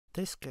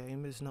This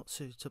game is not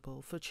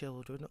suitable for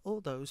children or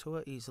those who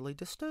are easily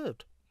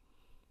disturbed.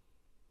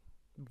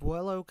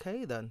 Well,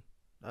 okay then.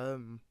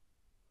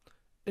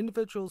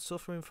 Individuals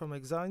suffering from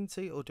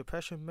anxiety or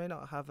depression may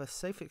not have a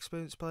safe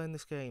experience playing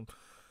this game.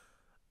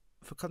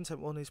 For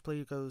content warnings,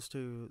 please goes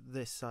to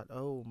this site.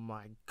 Oh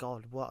my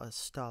god, what has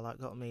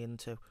Starlight got me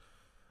into?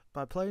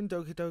 By playing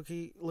Doki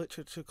Doki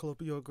Literature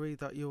Club, you agree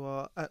that you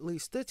are at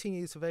least 13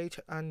 years of age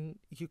and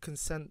you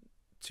consent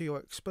to your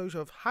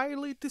exposure of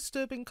highly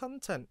disturbing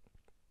content.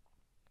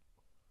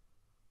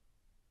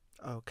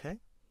 Okay.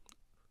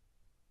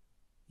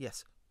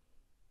 Yes.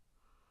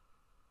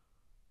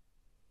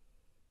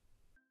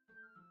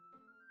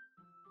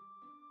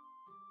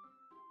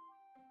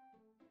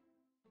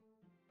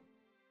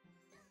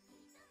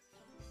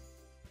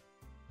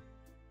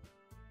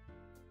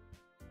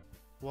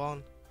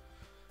 One.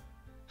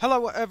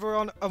 Hello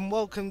everyone and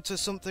welcome to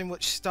something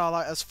which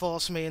Starlight has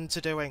forced me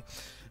into doing.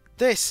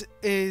 This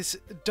is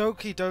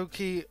Doki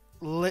Doki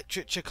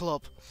Literature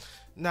Club.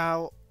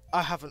 Now,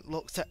 I haven't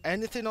looked at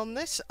anything on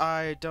this,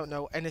 I don't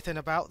know anything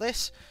about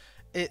this.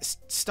 It's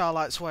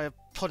Starlight's way of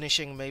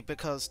punishing me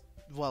because,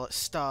 well, it's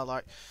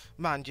Starlight.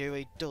 Mind you,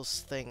 he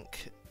does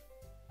think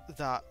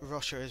that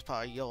Russia is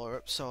part of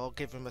Europe, so I'll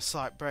give him a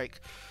slight break.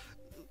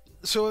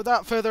 So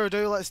without further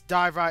ado, let's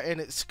dive right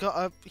in. It's got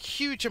a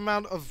huge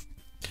amount of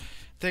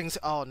things.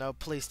 Oh no,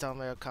 please tell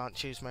me I can't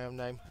choose my own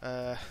name.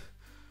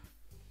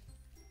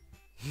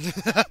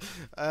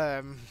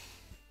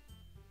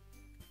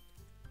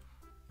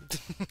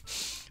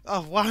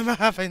 Oh, why am I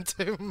having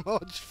too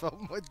much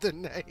fun with the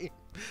name?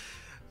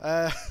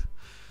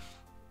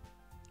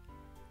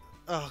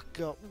 Oh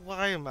god,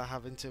 why am I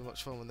having too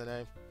much fun with the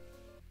name?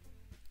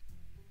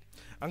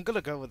 I'm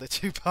gonna go with a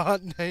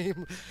two-part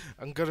name.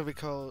 I'm gonna be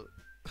called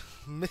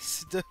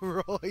Mr.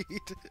 Royd.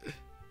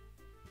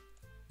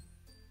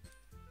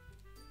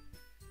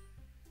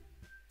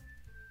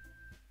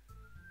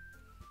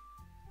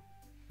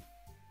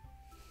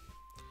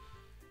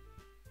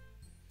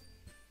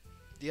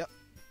 Yep.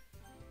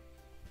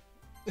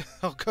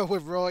 I'll go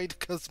with Royd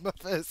because my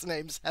first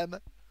name's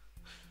Emma.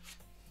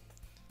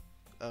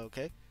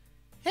 Okay.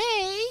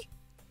 Hey!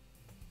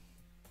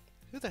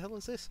 Who the hell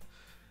is this?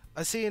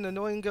 I see an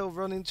annoying girl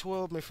running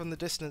toward me from the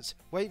distance,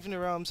 waving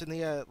her arms in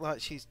the air like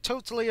she's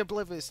totally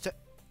oblivious to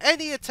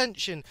any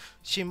attention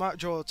she might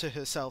draw to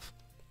herself.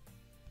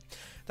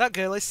 That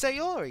girl is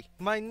Sayori,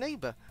 my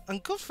neighbour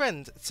and good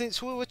friend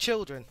since we were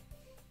children.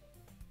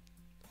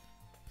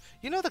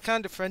 You know the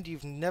kind of friend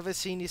you've never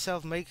seen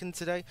yourself making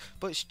today,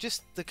 but it's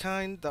just the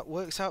kind that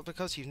works out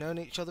because you've known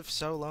each other for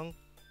so long?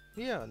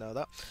 Yeah, I know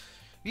that.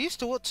 We used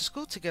to walk to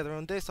school together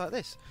on days like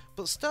this,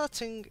 but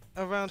starting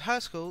around high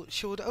school,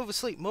 she would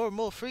oversleep more and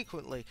more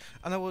frequently,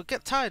 and I would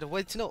get tired of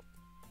waiting up.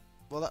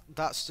 Well,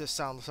 that just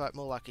sounds like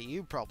more like a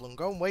you problem.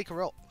 Go and wake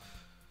her up.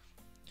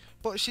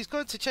 But if she's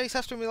going to chase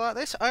after me like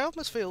this, I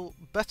almost feel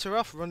better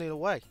off running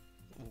away.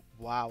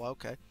 Wow,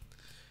 okay.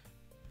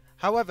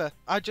 However,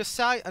 I just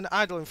sigh and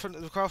idle in front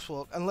of the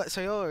crosswalk and let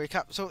Sayori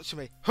catch up to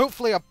me.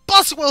 Hopefully a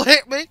bus will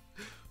hit me!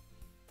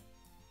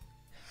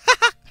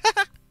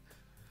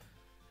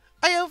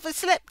 I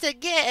overslept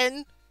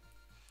again!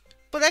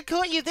 But I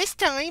caught you this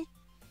time!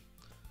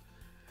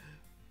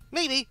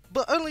 Maybe,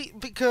 but only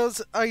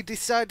because I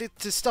decided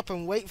to stop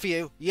and wait for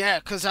you. Yeah,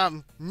 'cause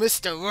I'm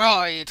Mr.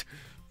 Royd!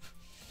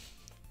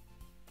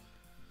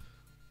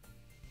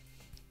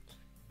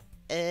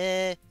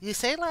 You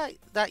say like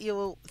that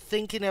you're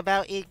thinking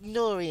about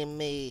ignoring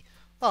me.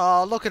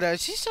 Oh, look at her,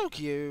 she's so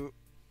cute.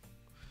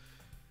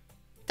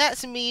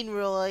 That's mean,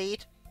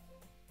 Royd.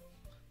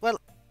 Well,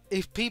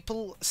 if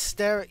people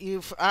stare at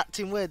you for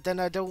acting weird, then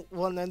I don't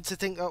want them to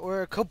think that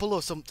we're a couple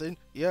or something.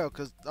 Yeah,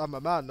 'cause I'm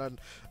a man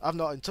and I'm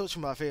not in touch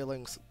with my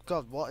feelings.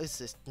 God, what is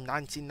this,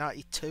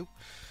 1992?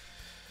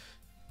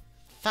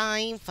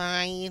 Fine,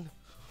 fine.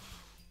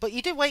 But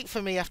you did wait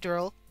for me after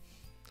all.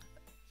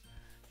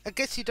 I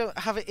guess you don't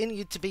have it in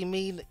you to be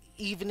mean,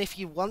 even if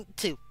you want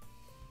to.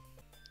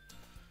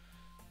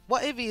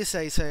 Whatever you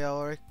say,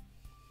 Sayori.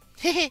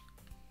 Hehe.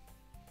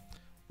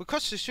 We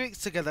cross the streets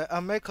together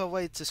and make our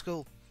way to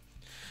school.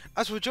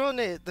 As we draw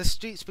near, the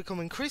streets become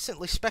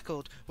increasingly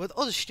speckled with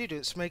other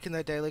students making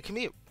their daily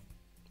commute.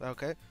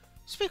 Okay.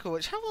 Speaking of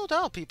which, how old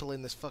are people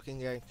in this fucking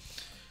game?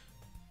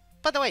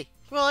 By the way,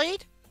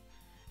 Royd,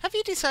 have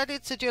you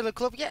decided to join a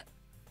club yet?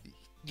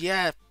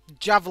 Yeah,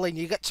 javelin,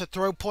 you get to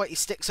throw pointy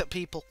sticks at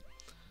people.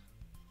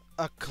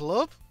 A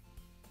club?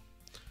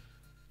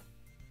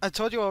 I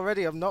told you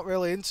already I'm not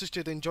really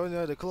interested in joining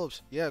other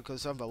clubs. Yeah,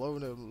 because I'm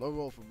alone and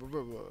low.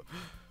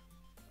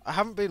 I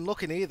haven't been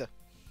looking either.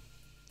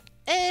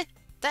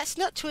 That's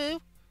not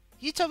true.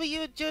 You told me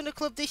you would join a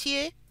club this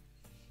year.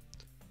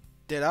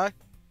 Did I?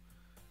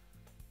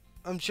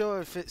 I'm sure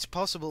if it's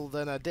possible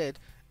then I did.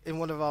 In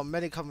one of our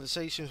many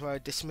conversations where I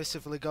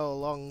dismissively go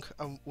along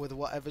with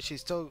whatever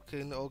she's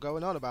talking or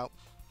going on about.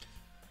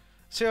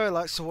 Sayori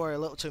likes to worry a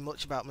little too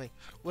much about me,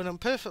 when I'm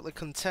perfectly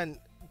content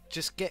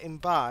just getting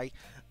by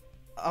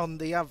on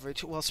the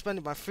average while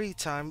spending my free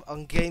time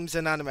on games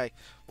and anime.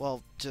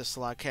 Well, just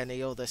like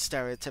any other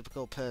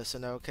stereotypical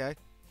person, okay?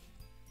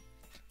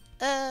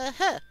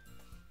 Huh.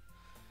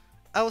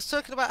 I was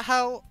talking about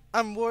how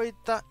I'm worried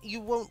that you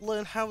won't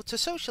learn how to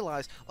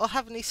socialise or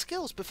have any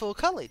skills before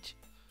college.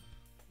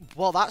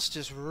 Well, that's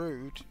just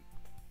rude.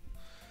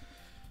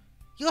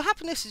 Your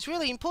happiness is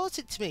really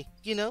important to me,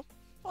 you know.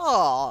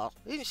 Aw,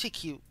 isn't she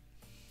cute?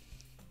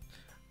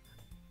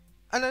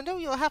 And I know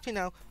you're happy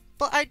now,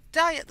 but I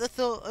die at the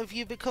thought of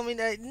you becoming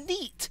a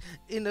NEET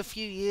in a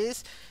few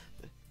years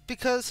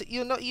because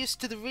you're not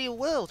used to the real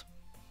world.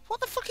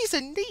 What the fuck is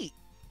a NEET?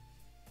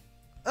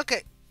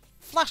 Okay,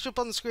 flash up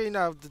on the screen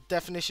now the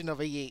definition of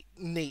a yeet.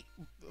 NEET.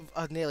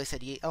 I nearly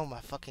said yeet. Oh my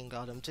fucking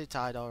god, I'm too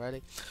tired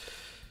already.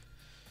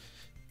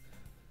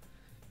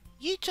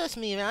 You trust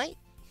me, right?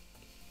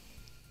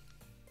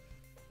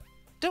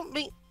 Don't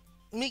make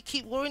me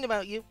keep worrying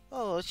about you.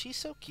 Oh, she's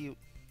so cute.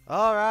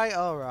 Alright,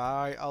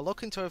 alright. I'll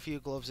look into a few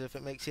gloves if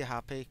it makes you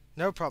happy.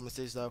 No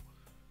promises, though.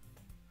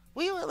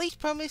 Will you at least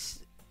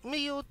promise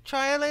me you'll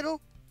try a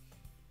little?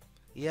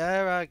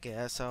 Yeah, I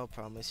guess I'll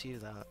promise you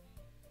that.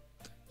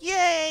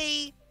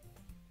 Yay!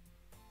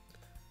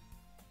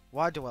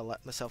 Why do I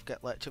let myself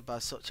get lectured by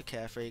such a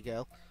carefree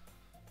girl?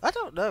 I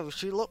don't know.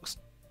 She looks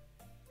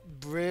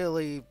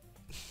really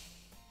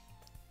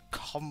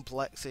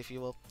complex, if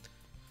you will.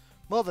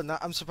 More than that,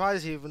 I'm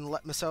surprised I even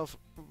let myself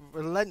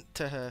relent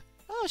to her.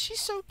 Oh,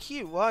 she's so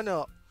cute, why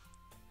not?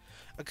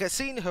 I guess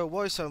seeing her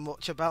worry so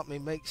much about me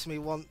makes me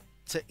want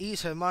to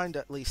ease her mind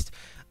at least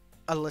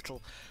a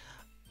little.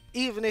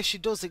 Even if she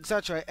does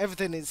exaggerate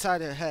everything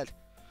inside her head.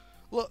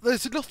 Look,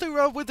 there's nothing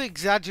wrong with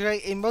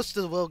exaggerating. Most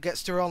of the world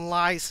gets their own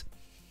lies.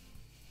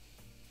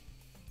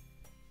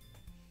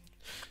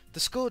 The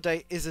school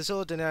day is as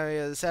ordinary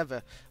as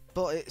ever,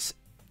 but it's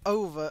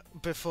over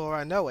before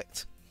I know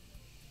it.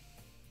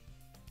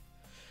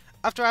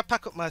 After I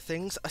pack up my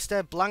things, I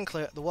stare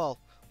blankly at the wall,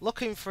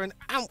 looking for an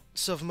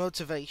ounce of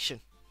motivation.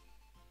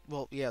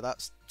 Well, yeah,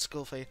 that's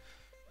school for you.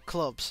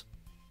 Clubs.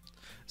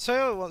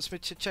 Sayori wants me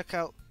to check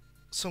out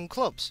some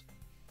clubs.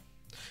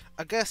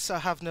 I guess I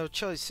have no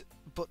choice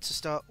but to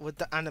start with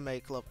the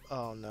anime club.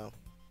 Oh no.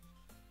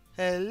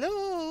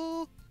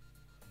 Hello?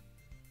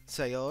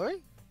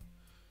 Sayori?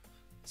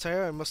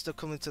 Sayori must have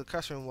come into the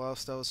classroom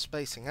whilst I was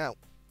spacing out.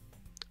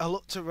 I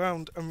looked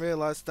around and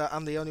realised that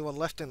I'm the only one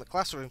left in the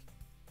classroom.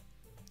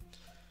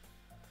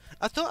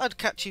 I thought I'd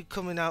catch you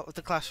coming out of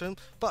the classroom,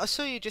 but I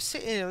saw you just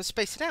sitting there and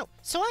spacing out,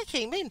 so I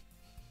came in.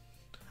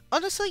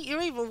 Honestly,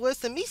 you're even worse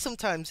than me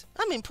sometimes.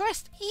 I'm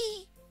impressed.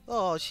 Hee.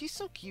 Oh, she's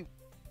so cute.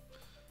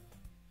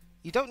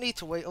 You don't need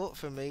to wait up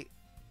for me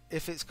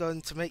if it's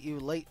going to make you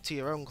late to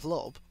your own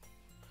club.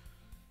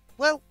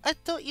 Well, I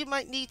thought you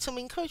might need some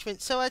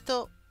encouragement, so I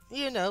thought,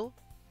 you know.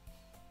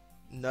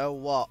 Know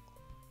what?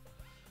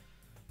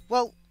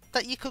 Well,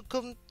 that you could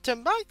come to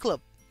my club.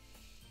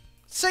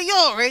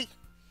 Sayori!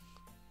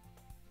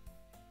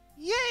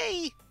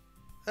 Yay!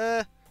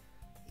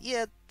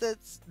 Yeah,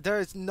 there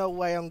is no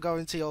way I'm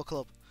going to your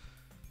club.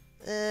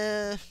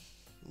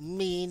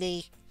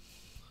 Meanie.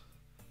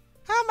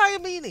 How am I a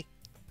meanie?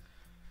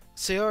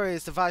 Sayori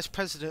is the vice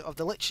president of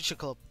the literature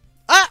club.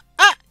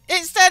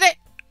 It said it!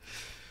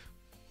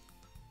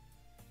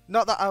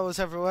 Not that I was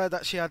ever aware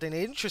that she had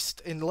any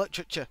interest in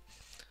literature.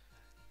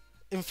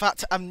 In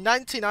fact, I'm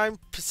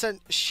 99%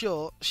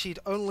 sure she'd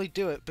only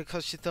do it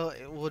because she thought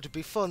it would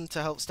be fun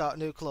to help start a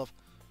new club.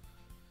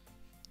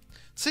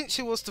 Since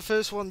she was the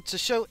first one to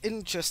show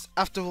interest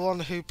after the one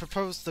who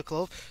proposed the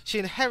club, she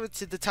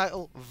inherited the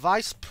title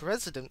Vice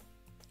President.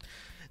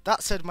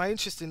 That said, my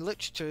interest in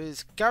literature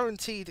is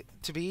guaranteed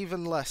to be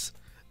even less.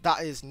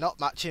 That is not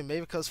matching me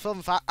because,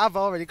 fun fact, I've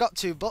already got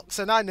 2 books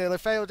and I nearly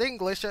failed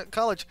English at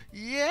college.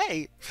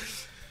 Yay!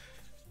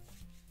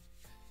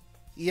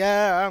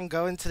 Yeah, I'm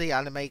going to the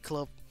anime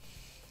club.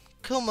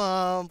 Come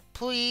on,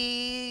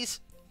 please.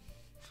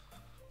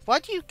 Why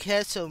do you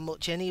care so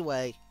much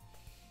anyway?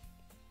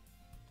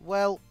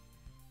 Well,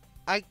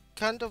 I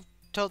kind of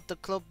told the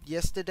club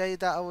yesterday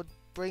that I would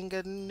bring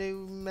a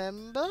new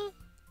member.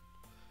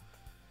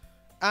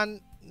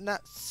 And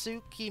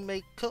Natsuki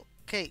made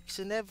cupcakes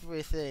and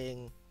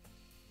everything.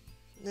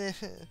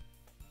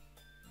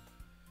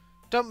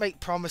 Don't make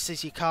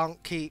promises you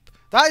can't keep.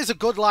 That is a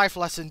good life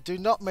lesson. Do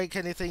not make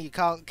anything you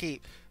can't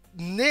keep.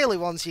 Nearly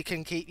ones you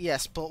can keep,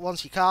 yes, but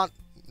once you can't,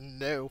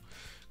 no.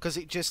 Because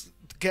it just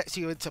gets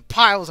you into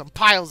piles and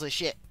piles of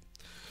shit.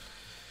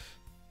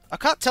 I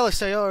can't tell if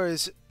Sayori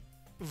is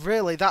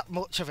really that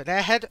much of an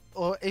airhead,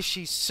 or if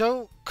she's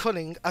so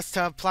cunning as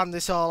to have planned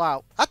this all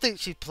out. I think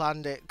she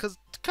planned it, because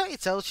can't you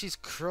tell she's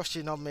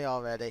crushing on me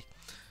already?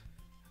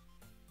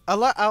 I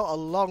let out a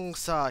long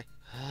sigh.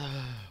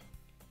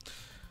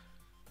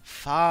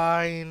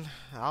 Fine,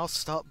 I'll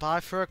stop by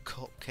for a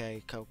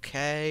cupcake,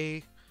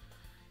 okay?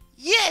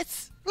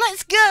 Yes!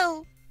 Let's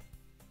go!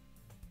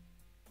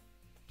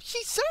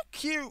 She's so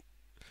cute!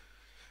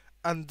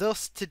 And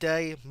thus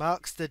today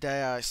marks the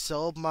day I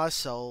sold my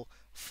soul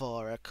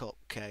for a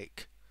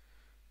cupcake.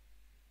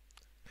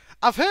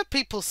 I've heard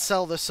people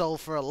sell their soul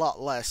for a lot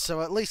less,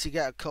 so at least you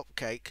get a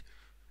cupcake.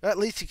 At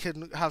least you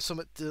can have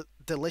something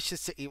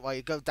delicious to eat while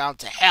you go down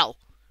to hell.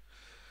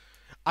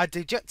 I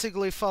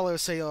dejectedly follow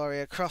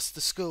Sayori across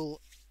the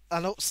school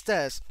and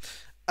upstairs,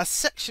 a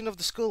section of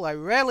the school I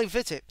rarely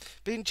visit,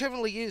 being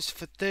generally used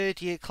for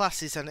third-year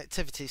classes and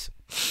activities.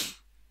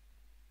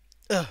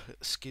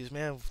 Excuse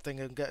me, I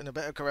think I'm getting a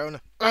bit of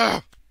corona.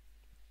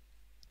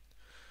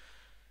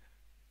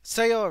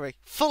 Sayori,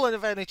 full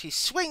of energy,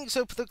 swings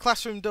open the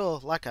classroom door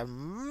like a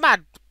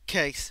mad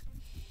case.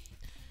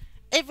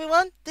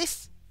 Everyone,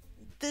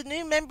 the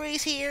new member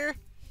is here.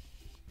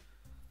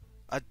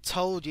 I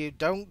told you,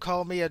 don't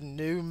call me a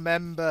new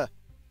member.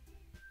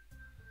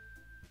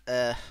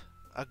 I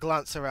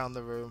glance around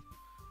the room.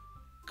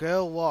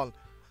 Girl 1,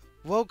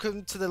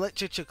 welcome to the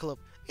literature club.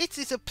 It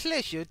is a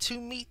pleasure to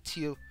meet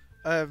you.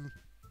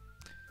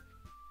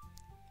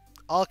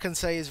 All I can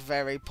say is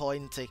very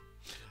pointy.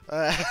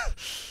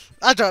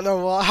 I don't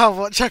know how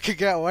much I could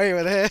get away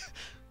with here.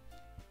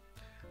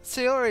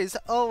 Sayori's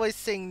always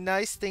saying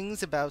nice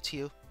things about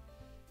you.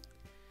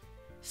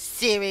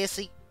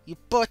 Seriously? You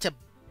brought a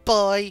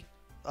boy?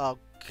 Oh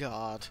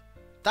god.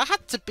 That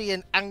had to be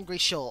an angry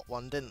short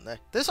one, didn't they?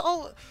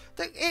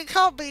 It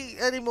can't be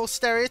any more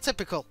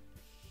stereotypical.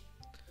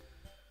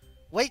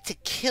 Wait to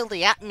kill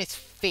the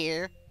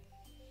atmosphere.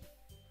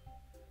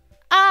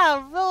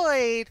 Ah,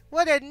 Royd!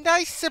 What a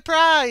nice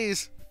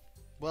surprise!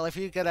 Well, if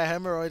you get a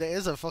hemorrhoid, it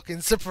is a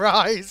fucking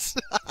surprise.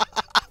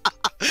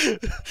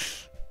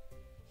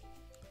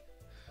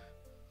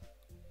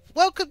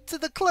 Welcome to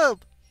the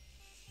club.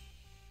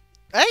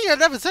 Hey, I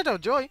never said I'll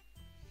join.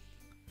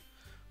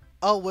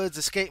 All words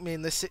escape me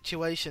in this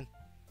situation.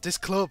 This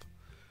club.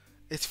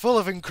 It's full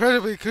of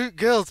incredibly cute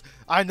girls.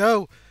 I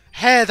know.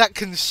 Hair that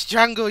can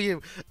strangle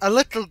you. A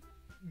little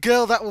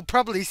girl that will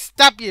probably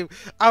stab you.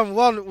 And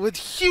one with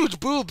huge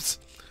boobs.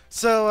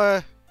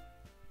 So,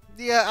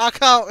 yeah,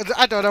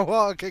 I don't know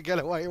what I can get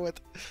away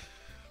with.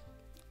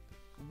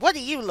 What are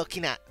you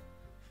looking at?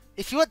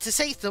 If you want to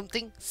say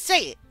something,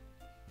 say it.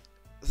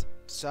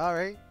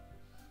 Sorry.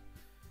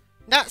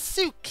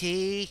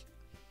 Natsuki.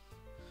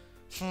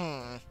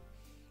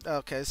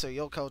 Okay, so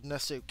you're called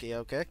Natsuki,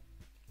 okay?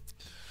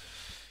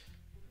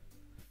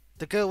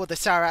 The girl with the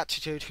sour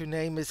attitude, whose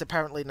name is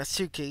apparently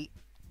Natsuki,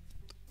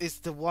 is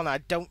the one I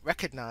don't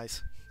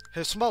recognise.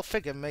 Her small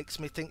figure makes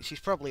me think she's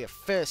probably a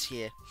first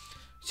year.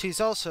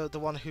 She's also the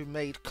one who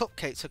made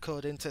cupcakes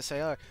according to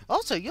Sayori.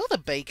 Also, you're the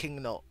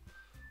baking nut.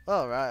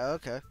 Oh, right,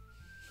 okay.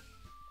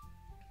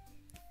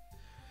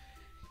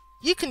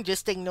 You can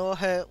just ignore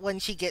her when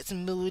she gets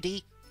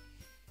moody.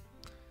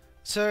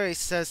 Sayori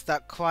says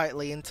that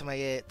quietly into my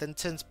ear, then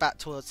turns back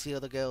towards the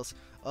other girls.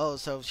 Oh,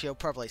 so she'll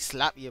probably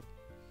slap you.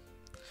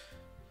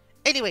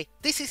 Anyway,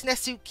 this is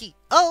Natsuki,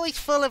 always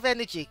full of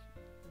energy.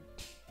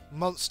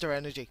 Monster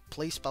energy.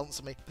 Please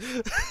sponsor me.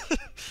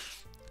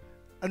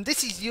 And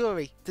this is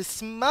Yuri, the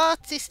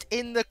smartest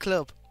in the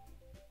club.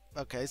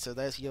 Okay, so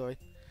there's Yuri.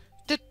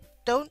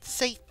 Don't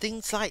say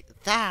things like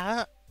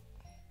that.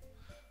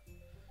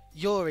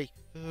 Yuri,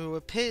 who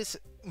appears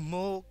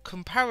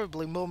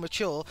comparably more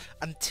mature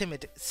and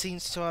timid,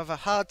 seems to have a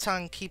hard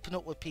time keeping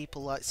up with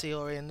people like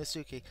Sayori and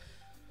Natsuki.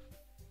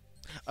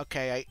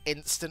 Okay, I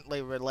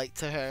instantly relate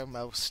to her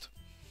most.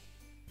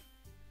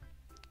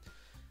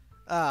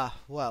 Ah,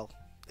 well,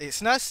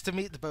 it's nice to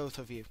meet the both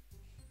of you.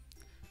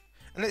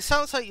 And it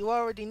sounds like you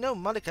already know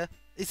Monica.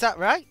 Is that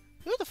right?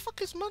 Who the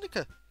fuck is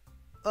Monica?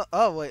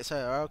 Oh wait, it's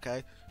her,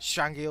 okay.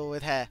 Strangle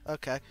with hair,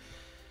 okay.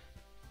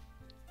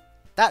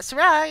 That's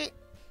right!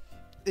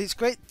 It's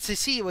great to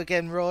see you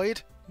again,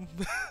 Royd.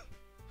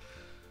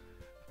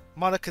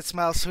 Monica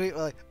smiles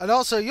sweetly. And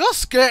also, your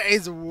skirt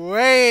is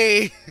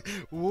way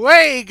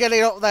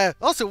getting up there.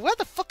 Also, where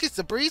the fuck is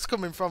the breeze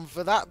coming from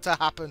for that to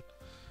happen?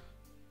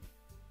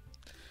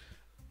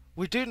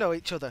 We do know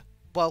each other.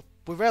 Well,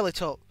 we rarely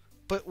talk,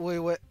 but we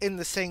were in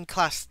the same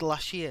class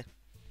last year.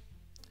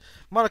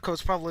 Monica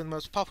was probably the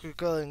most popular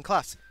girl in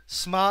class.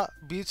 Smart,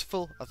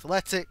 beautiful,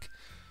 athletic,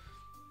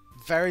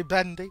 very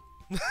bendy.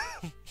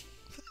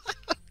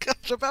 God,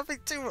 I'm having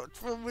too much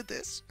fun with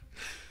this.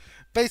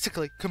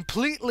 Basically,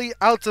 completely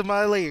out of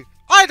my league.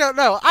 I don't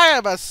know, I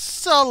am a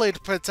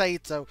solid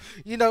potato.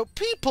 You know,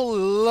 people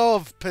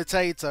love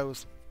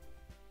potatoes.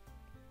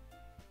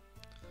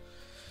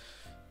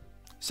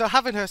 So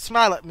having her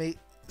smile at me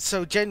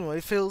so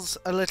genuinely feels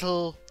a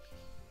little...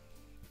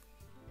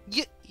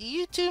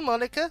 You too,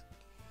 Monica.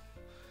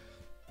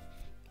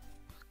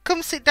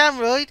 Come sit down,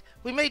 Royd.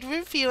 We made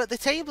room for you at the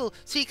table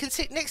so you can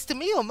sit next to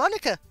me or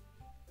Monica.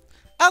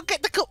 I'll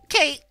get the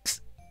cupcakes.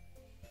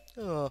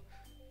 Oh.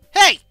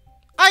 Hey!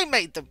 I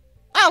made them.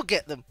 I'll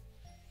get them.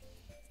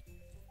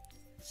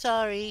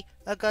 Sorry,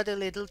 I got a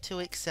little too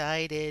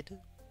excited.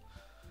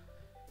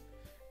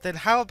 Then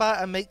how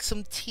about I make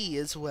some tea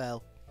as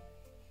well?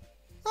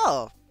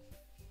 Oh.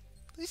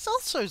 It's all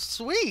so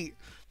sweet.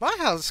 My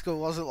high school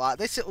wasn't like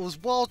this. It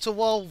was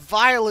wall-to-wall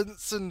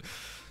violence and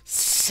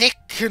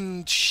sick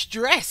and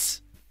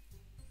stress.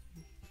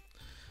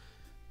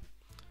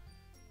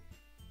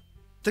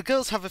 The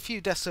girls have a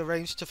few desks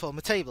arranged to form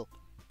a table.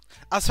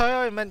 As I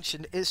already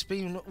mentioned, it's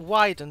been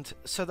widened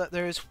so that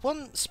there is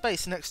one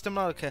space next to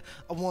Monica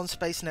and one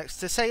space next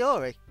to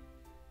Sayori.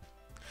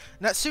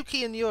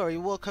 Natsuki and Yuri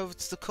walk over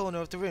to the corner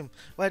of the room,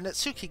 where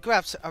Natsuki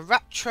grabs a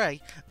wrapped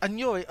tray and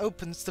Yuri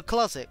opens the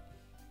closet.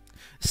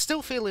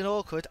 Still feeling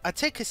awkward, I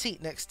take a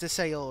seat next to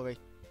Sayori.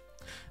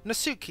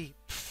 Natsuki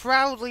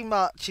proudly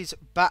marches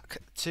back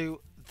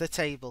to the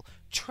table,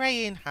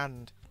 tray in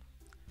hand.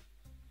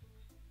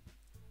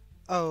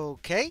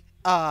 Okay,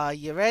 are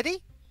you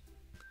ready?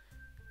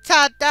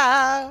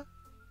 Ta-da!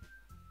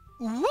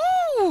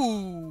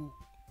 Woo!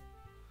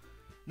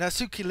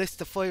 Natsuki lifts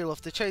the foil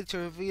off the tray to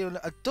reveal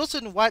a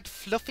dozen white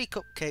fluffy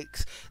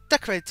cupcakes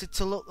decorated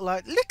to look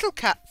like little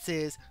cat's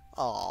ears.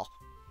 Aww.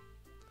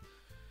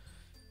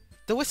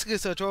 The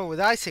whiskers are drawn with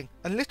icing,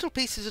 and little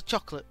pieces of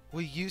chocolate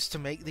were used to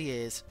make the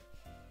ears.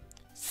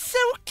 So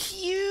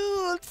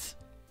cute!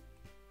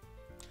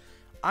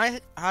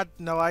 I had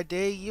no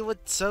idea you were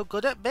so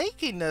good at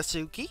baking,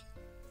 Natsuki.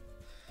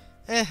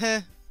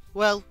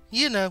 Well,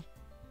 you know.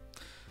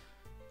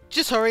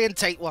 Just hurry and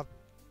take one.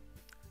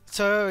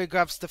 Sayori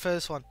grabs the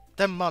first one,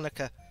 then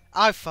Monica.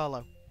 I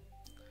follow.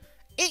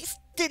 It's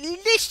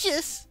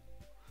delicious!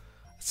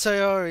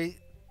 Sayori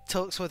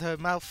talks with her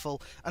mouth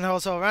full, and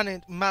has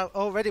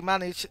already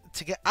managed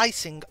to get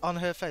icing on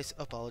her face.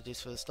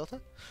 Apologies for the stutter.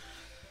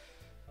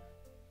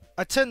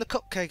 I turn the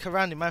cupcake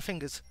around in my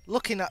fingers,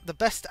 looking at the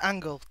best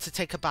angle to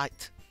take a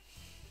bite.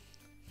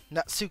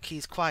 Natsuki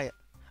is quiet.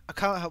 I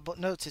can't help but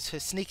notice her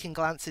sneaking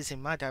glances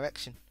in my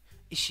direction.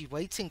 Is she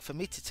waiting for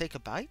me to take a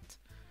bite?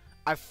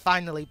 I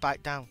finally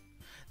bite down.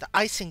 The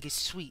icing is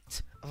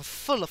sweet and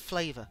full of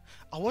flavour.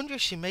 I wonder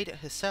if she made it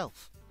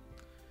herself.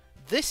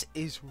 This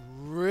is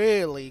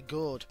really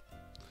good.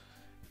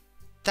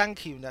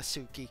 Thank you,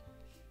 Natsuki.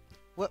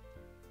 What?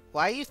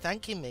 Why are you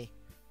thanking me?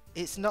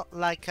 It's not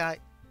like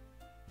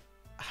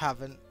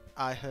haven't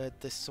I heard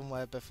this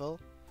somewhere before?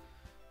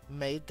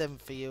 Made them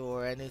for you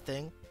or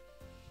anything?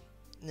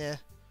 Yeah.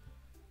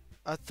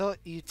 I thought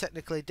you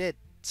technically did.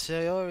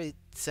 Sayori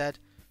said.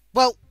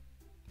 Well,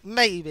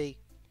 maybe.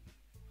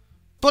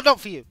 But not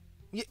for you.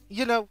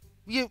 You know,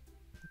 you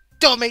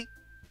dummy.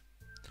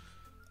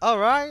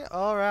 Alright.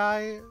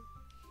 I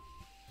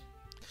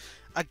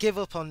give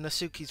up on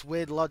Natsuki's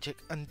weird logic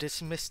and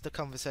dismiss the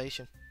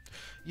conversation.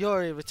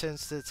 Yuri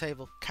returns to the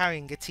table,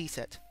 carrying a tea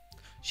set.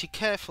 She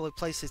carefully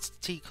places the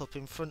teacup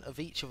in front of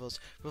each of us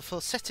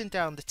before setting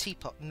down the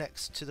teapot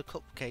next to the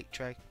cupcake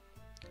tray.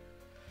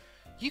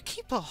 You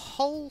keep a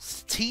whole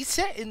tea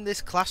set in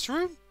this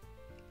classroom?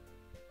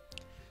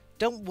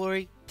 Don't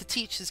worry, the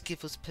teachers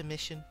give us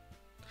permission.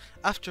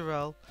 After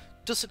all,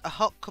 doesn't a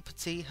hot cup of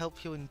tea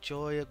help you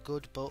enjoy a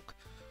good book?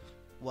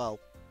 Well,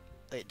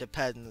 it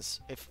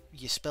depends. If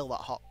you spill that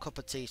hot cup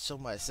of tea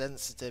somewhere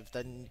sensitive,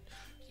 then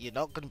you're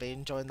not going to be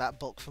enjoying that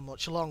book for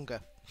much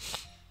longer.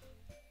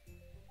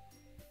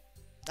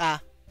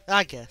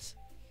 I guess.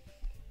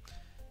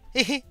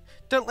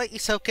 Don't let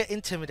yourself get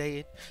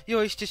intimidated.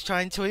 Yuri's just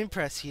trying to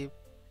impress you.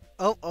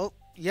 Oh,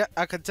 yeah,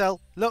 I can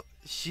tell. Look,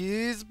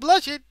 she's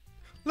blushing.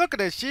 Look at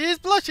her, she's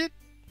blushing.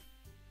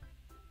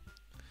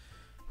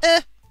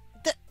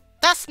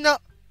 That's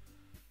not...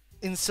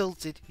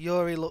 Insulted,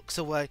 Yuri looks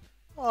away.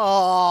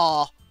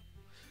 Aww.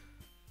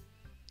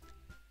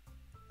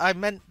 I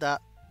meant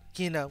that,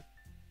 you know.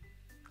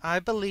 I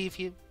believe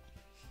you.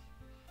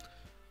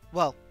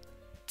 Well,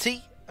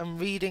 tea and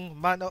reading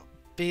might not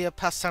be a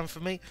pastime for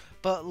me,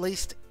 but at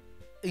least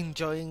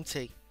enjoying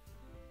tea.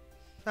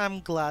 I'm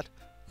glad.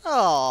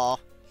 Aww.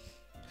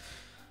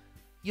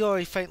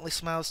 Yuri faintly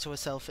smiles to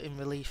herself in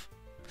relief.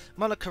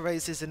 Monica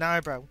raises an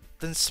eyebrow,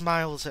 then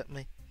smiles at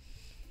me.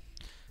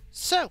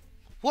 So,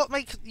 what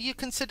makes you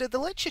consider the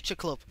literature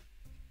club?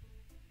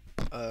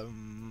 I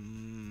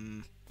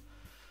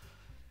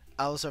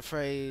was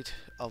afraid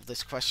of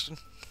this question.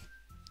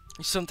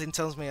 Something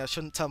tells me I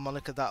shouldn't tell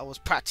Monica that I was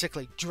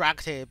practically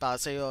dragged here by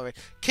Sayori,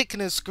 kicking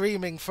and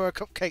screaming for a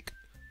cupcake.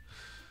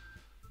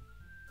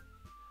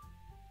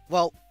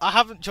 Well, I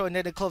haven't joined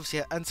any clubs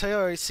yet, and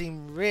Sayori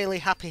seemed really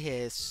happy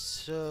here,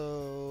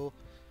 so...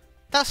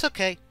 That's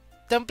okay.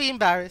 Don't be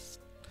embarrassed.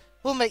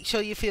 We'll make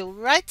sure you feel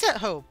right at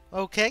home,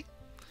 okay?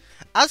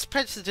 As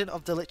president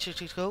of the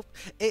Literature Club,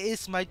 it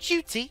is my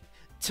duty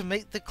to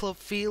make the club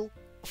feel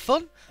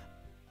fun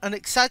and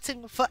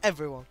exciting for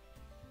everyone.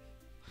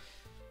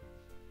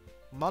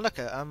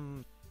 Monica,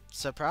 I'm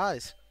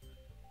surprised.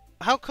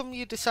 How come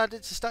you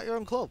decided to start your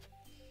own club?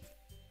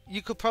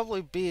 You could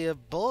probably be a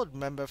board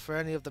member for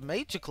any of the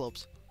major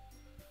clubs.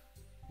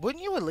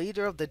 Weren't you a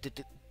leader of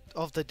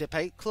the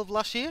debate club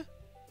last year?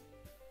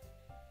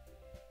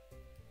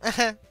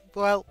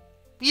 Well,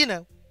 you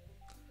know.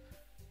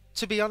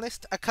 To be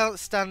honest, I can't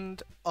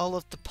stand all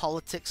of the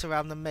politics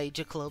around the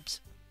major clubs.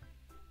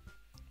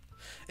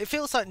 It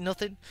feels like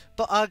nothing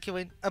but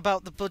arguing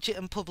about the budget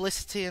and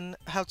publicity and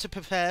how to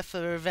prepare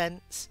for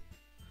events.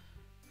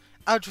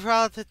 I'd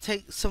rather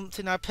take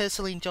something I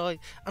personally enjoy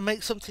and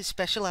make something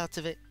special out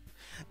of it.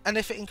 And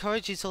if it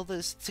encourages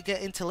others to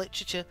get into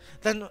literature,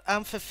 then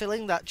I'm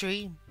fulfilling that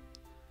dream.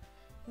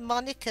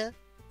 Monica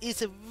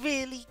is a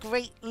really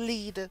great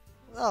leader.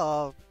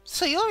 Oh,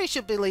 Sayori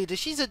should be leader.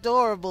 She's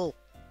adorable.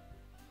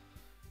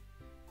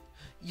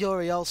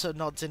 Yuri also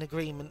nods in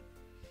agreement.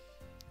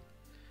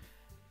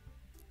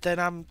 then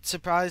I'm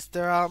surprised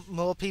there aren't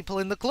more people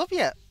in the club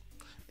yet.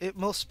 It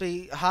must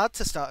be hard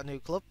to start a new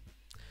club.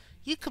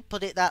 You could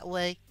put it that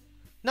way.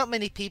 Not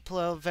many people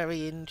are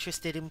very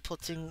interested in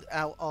putting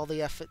out all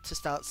the effort to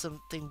start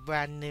something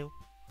brand new.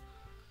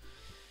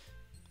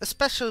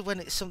 Especially when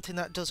it's something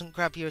that doesn't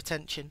grab your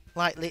attention,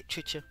 like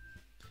literature.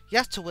 You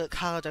have to work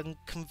hard and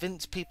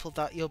convince people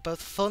that you're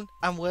both fun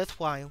and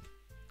worthwhile.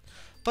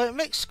 But it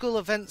makes school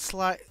events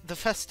like the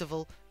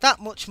festival that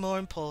much more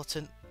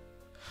important.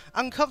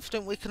 I'm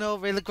confident we can all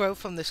really grow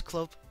from this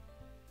club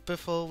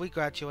before we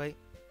graduate.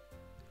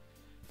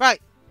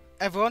 Right,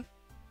 everyone?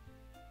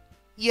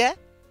 Yeah?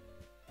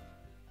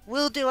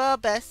 We'll do our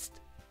best.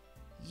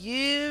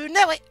 You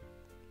know it!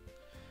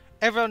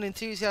 Everyone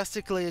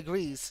enthusiastically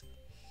agrees.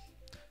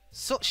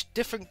 Such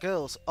different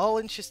girls, all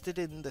interested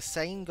in the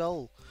same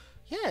goal.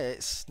 Yeah,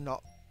 it's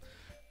not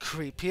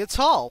creepy at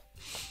all.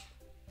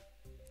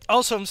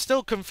 Also, I'm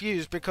still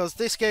confused because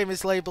this game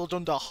is labelled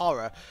under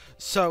horror,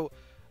 so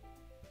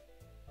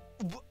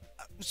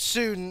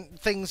soon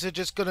things are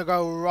just going to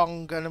go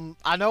wrong, and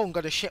I know I'm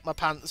going to shit my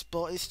pants,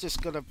 but it's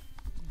just going to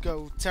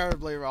go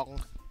terribly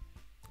wrong.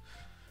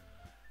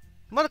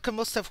 Monica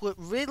must have worked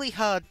really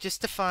hard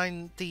just to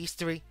find these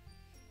three.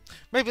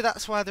 Maybe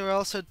that's why they were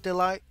also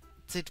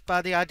delighted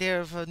by the idea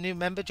of a new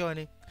member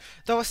joining.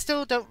 Though I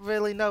still don't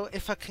really know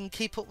if I can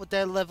keep up with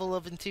their level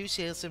of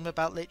enthusiasm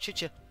about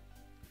literature.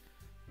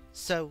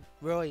 So,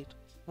 Royd,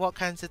 what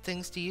kinds of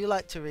things do you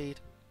like to read?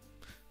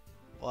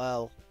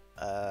 Well,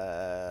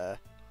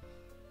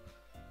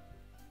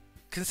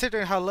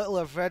 considering how little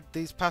I've read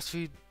these past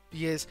few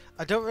years,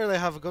 I don't really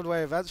have a good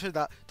way of answering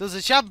that. Does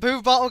a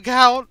shampoo bottle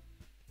count?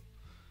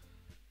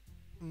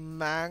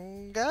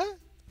 Manga?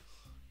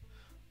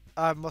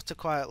 I mutter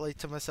quietly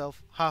to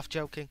myself, half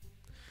joking.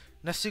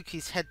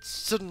 Natsuki's head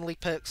suddenly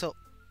perks up.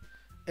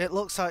 It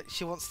looks like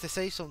she wants to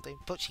say something,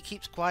 but she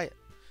keeps quiet.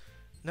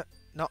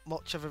 Not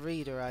much of a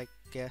reader, I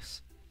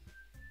guess.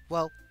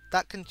 Well,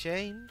 that can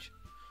change.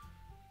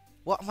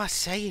 What am I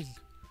saying?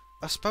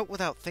 I spoke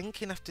without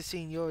thinking after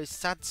seeing Yuri's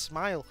sad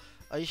smile.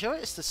 Are you sure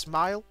it's the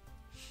smile?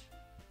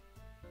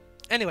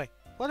 Anyway,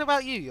 what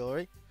about you,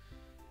 Yuri?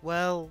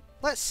 Well,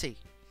 let's see.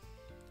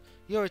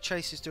 Yuri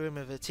traces the rim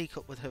of her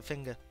teacup with her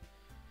finger.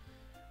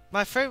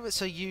 My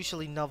favourites are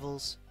usually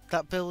novels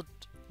that build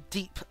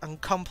deep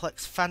and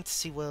complex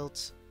fantasy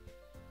worlds.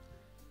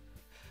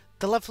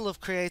 The level of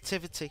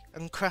creativity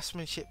and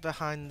craftsmanship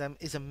behind them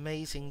is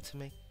amazing to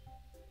me.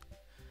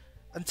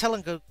 And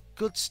telling a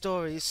good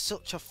story is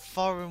such a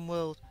foreign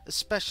world,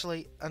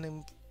 especially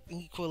and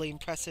equally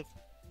impressive.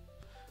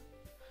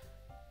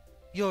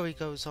 Yuri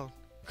goes on,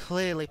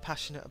 clearly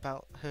passionate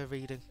about her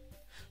reading.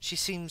 She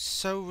seems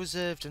so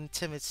reserved and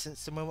timid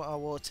since the moment I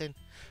walked in,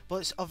 but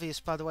it's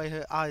obvious by the way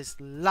her eyes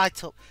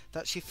light up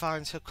that she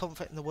finds her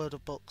comfort in the world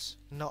of books,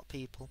 not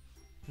people.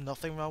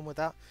 Nothing wrong with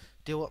that.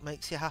 Do what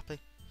makes you happy.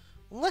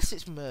 Unless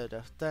it's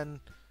murder, then...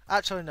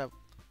 Actually, no.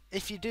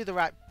 If you do the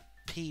right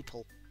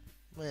people,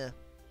 yeah,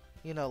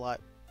 you know, like...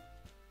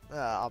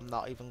 I'm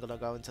not even going to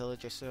go into the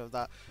logistics of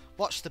that.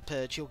 Watch The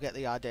Purge, you'll get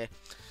the idea.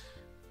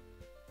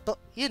 But,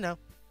 you know,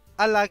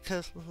 I like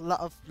a lot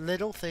of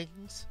little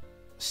things.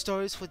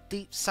 Stories with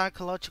deep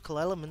psychological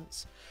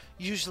elements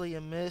usually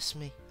immerse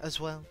me as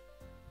well.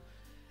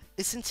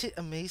 Isn't it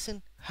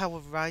amazing how a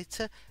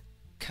writer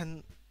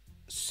can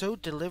so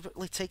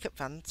deliberately take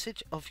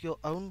advantage of your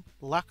own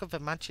lack of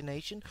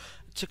imagination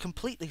to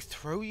completely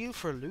throw you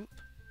for a loop?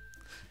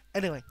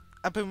 Anyway,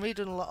 I've been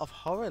reading a lot of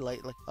horror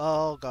lately.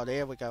 Oh god,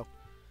 here we go.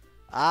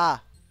 I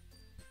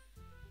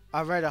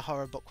read a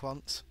horror book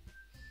once.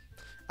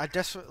 I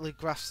desperately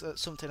grasp at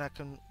something I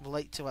can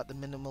relate to at the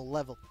minimal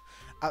level.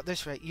 At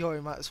this rate,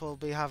 Yuri might as well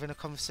be having a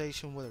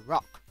conversation with a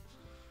rock.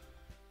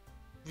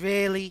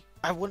 Really?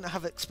 I wouldn't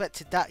have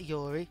expected that,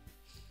 Yuri.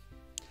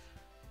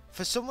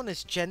 For someone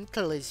as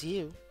gentle as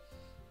you.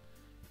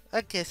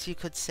 I guess you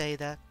could say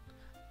that.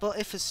 But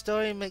if a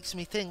story makes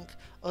me think,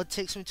 or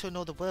takes me to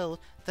another world,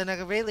 then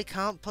I really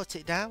can't put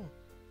it down.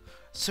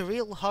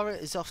 Surreal horror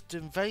is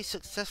often very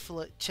successful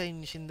at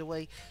changing the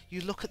way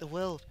you look at the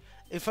world,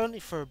 if only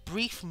for a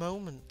brief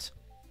moment.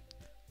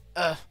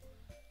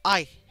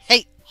 I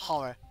hate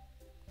horror.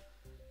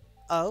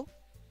 Oh?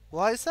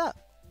 Why is that?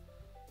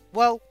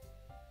 Well,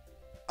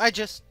 I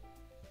just...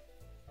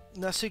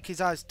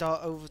 Natsuki's eyes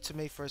dart over to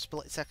me for a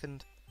split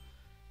second.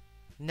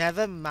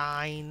 Never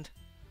mind.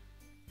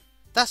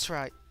 That's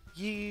right.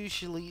 You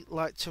usually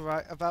like to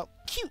write about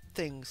cute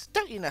things,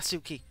 don't you,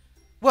 Natsuki?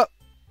 What?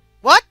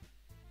 What?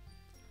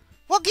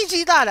 What gives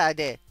you that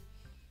idea?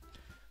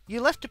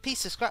 You left a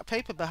piece of scrap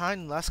paper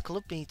behind last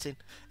club meeting.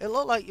 It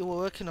looked like you were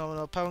working on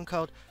a poem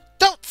called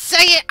Don't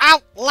Say It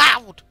Out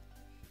Loud!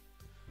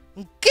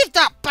 And give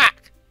that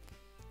back!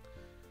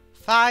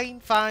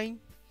 Fine, fine.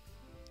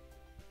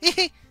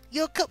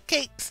 Your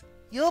cupcakes,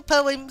 your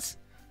poems,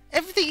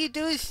 everything you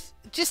do is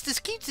just as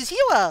cute as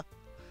you are.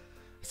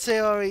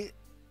 Sayori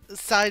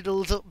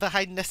sidles up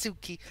behind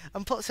Natsuki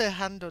and puts her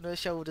hand on her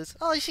shoulders.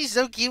 Oh, she's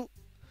so cute.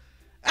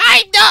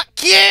 I'm not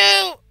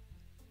cute!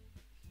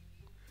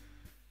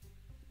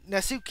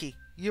 Natsuki,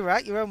 you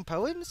write your own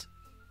poems?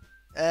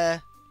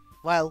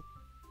 Well,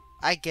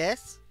 I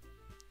guess.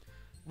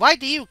 Why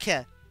do you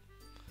care?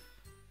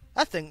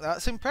 I think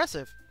that's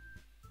impressive.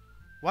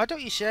 Why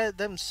don't you share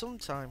them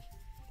sometime?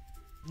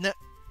 No.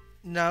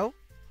 No?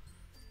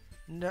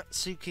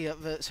 Natsuki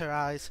averts her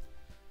eyes.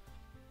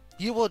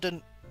 You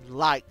wouldn't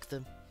like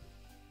them.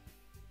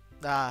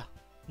 Ah,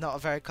 not a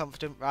very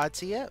confident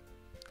writer yet.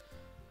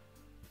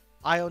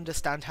 I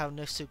understand how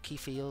Natsuki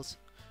feels.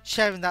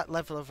 Sharing that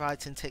level of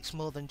writing takes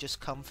more than just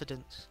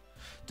confidence.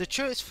 The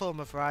truest form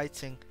of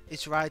writing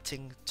is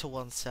writing to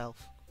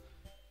oneself.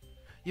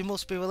 You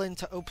must be willing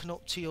to open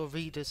up to your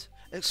readers,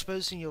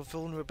 exposing your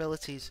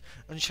vulnerabilities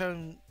and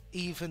showing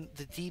even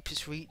the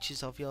deepest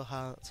reaches of your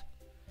heart.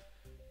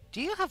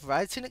 Do you have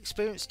writing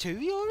experience too,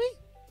 Yuri?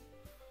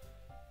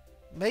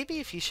 Maybe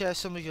if you share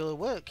some of your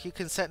work, you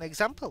can set an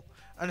example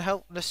and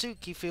help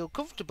Natsuki feel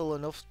comfortable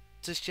enough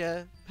to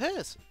share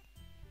hers.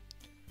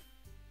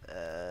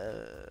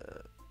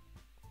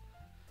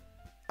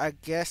 I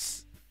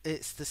guess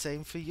it's the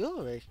same for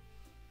Yuri.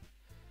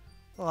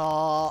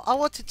 Aww, I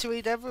wanted to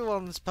read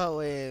everyone's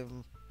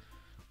poem.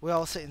 We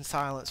all sit in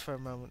silence for a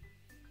moment.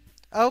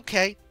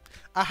 Okay,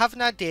 I have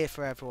an idea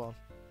for everyone.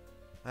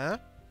 Huh?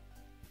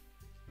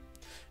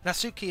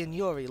 Natsuki and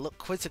Yuri look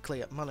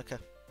quizzically at Monika.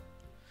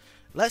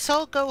 Let's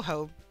all go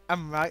home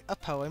and write a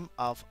poem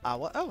of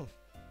our own.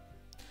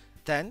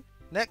 Then,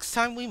 next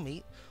time we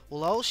meet,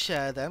 we'll all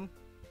share them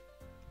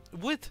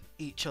with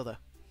each other.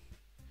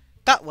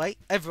 That way,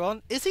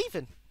 everyone is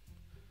even.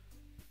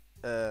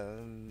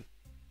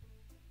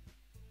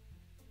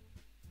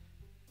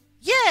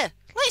 Yeah,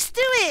 let's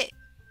do it!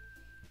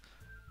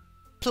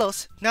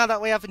 Plus, now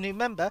that we have a new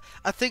member,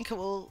 I think it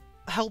will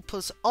help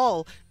us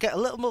all get a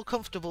little more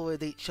comfortable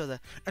with each other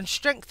and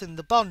strengthen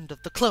the bond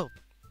of the club.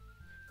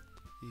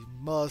 You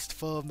must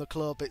form the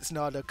club, it's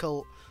not a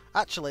cult.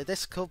 Actually,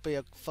 this could be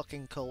a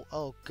fucking cult.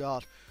 Oh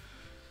god.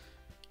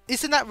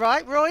 Isn't that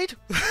right, Royd?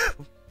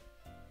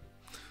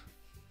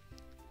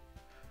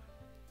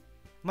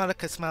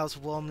 Monika smiles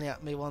warmly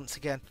at me once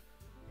again.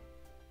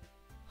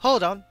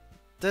 Hold on,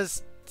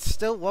 there's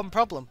still one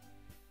problem.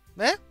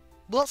 Eh?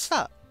 What's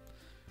that?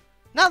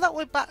 Now that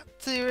we're back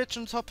to the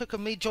original topic of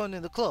me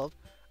joining the club,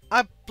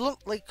 I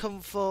bluntly come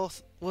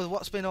forth with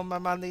what's been on my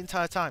mind the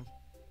entire time.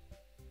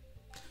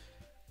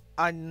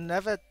 I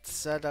never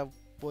said I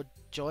would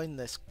join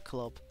this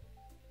club.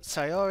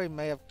 Sayori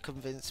may have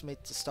convinced me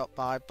to stop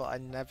by, but I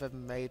never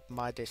made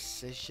my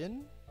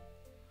decision.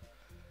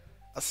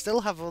 I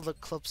still have other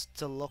clubs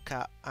to look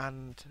at,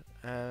 and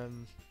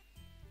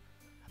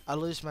I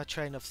lose my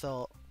train of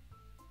thought.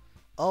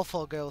 All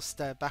four girls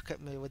stare back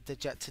at me with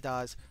dejected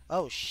eyes.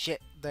 Oh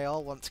shit, they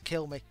all want to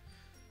kill me.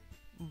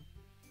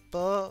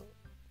 But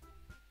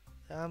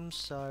I'm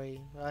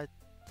sorry, I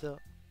thought...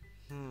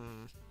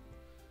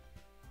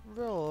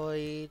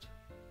 Royd...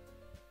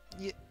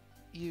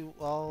 You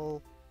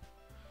all...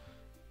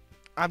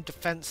 I'm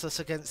defenseless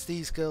against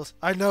these girls.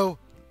 I know!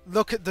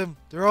 Look at them,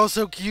 they're all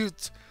so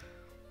cute!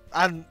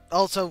 And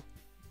also,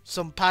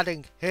 some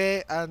padding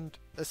here and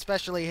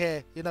especially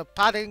here. You know,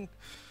 padding.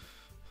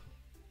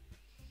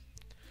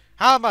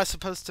 How am I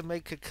supposed to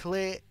make a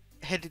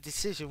clear-headed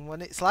decision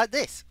when it's like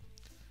this?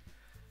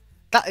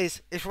 That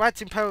is, if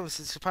writing poems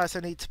is the price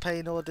I need to pay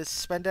in order to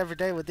spend every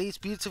day with these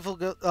beautiful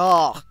girls.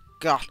 Oh,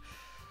 God.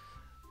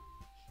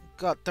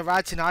 God, the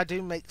writing I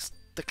do makes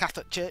the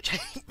Catholic Church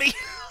hate me.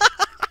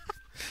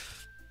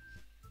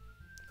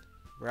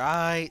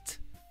 Right.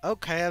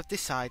 Okay, I've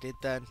decided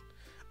then.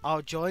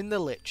 I'll join the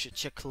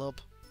literature club.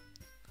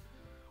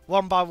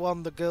 One by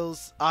one, the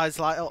girls' eyes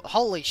light up.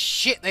 Holy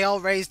shit, they all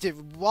raised it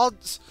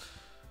once.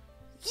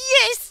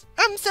 Yes,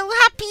 I'm so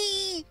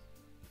happy.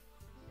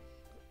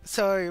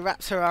 Sayori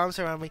wraps her arms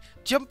around me,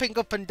 jumping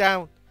up and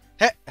down.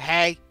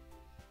 Hey.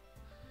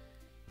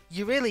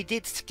 You really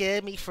did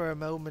scare me for a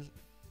moment.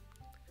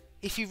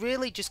 If you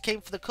really just came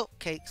for the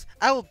cupcakes,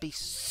 I would be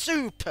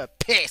super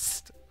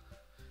pissed.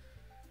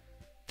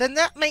 Then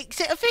that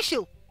makes it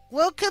official.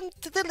 Welcome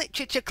to the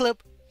literature club.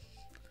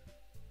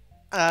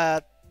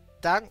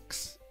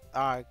 Thanks,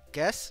 I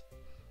guess.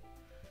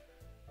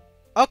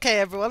 Okay,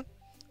 everyone.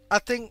 I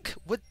think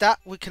with that,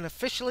 we can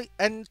officially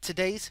end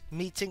today's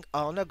meeting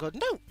on a good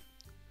note.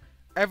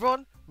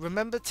 Everyone,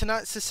 remember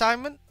tonight's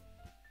assignment?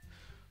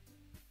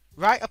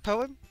 Write a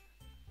poem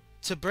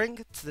to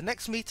bring to the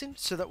next meeting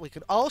so that we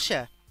can all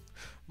share.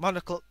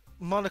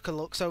 Monika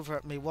looks over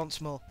at me once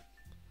more.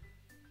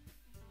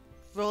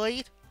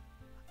 Royd,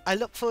 I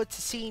look forward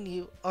to seeing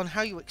you on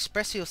how you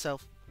express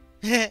yourself.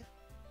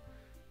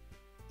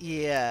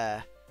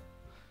 Yeah.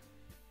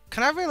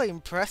 Can I really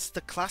impress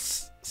the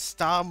class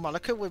star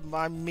Monika with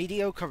my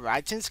mediocre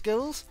writing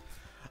skills?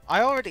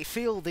 I already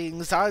feel the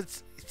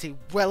anxiety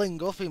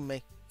welling up in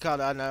me. God,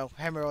 I know,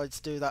 hemorrhoids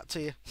do that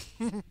to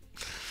you.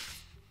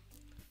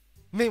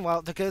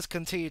 Meanwhile, the girls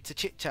continue to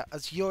chit-chat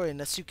as Yuri and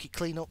Natsuki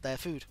clean up their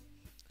food.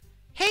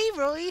 Hey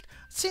Royd,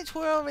 since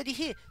we're already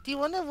here, do you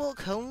want to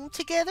walk home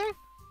together?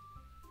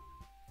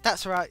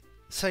 That's right,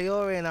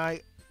 Sayori and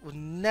I would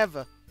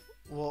never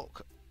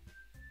walk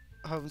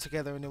home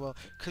together anymore,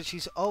 because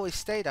she's always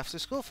stayed after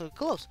school for the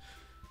clubs.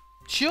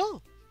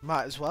 Sure,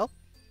 might as well.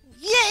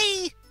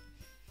 Yay!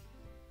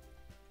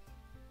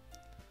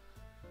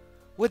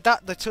 With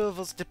that, the two of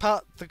us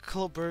depart the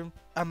club room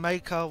and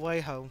make our way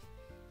home.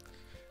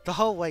 The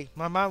whole way,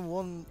 my mind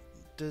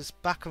wanders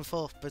back and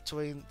forth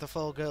between the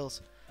four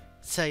girls.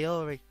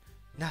 Sayori,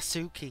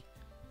 Natsuki,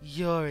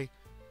 Yuri,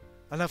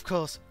 and of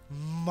course,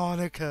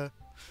 Monica.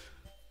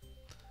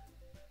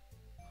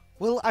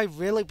 Will I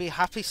really be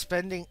happy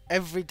spending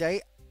every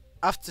day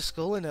after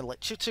school in a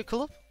literature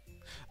club?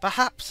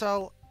 Perhaps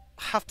I'll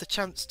have the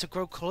chance to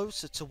grow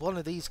closer to one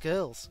of these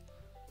girls.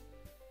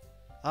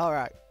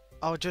 Alright,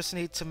 I'll just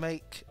need to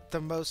make the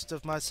most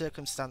of my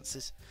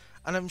circumstances,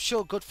 and I'm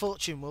sure good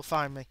fortune will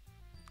find me.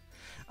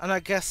 And I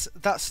guess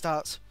that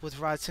starts with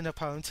writing a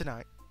poem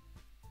tonight.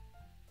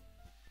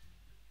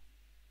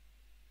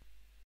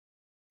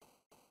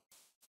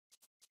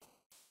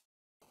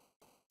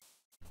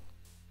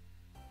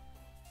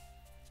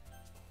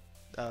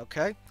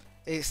 Okay,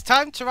 it's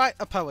time to write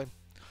a poem.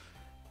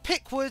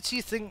 Pick words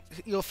you think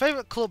your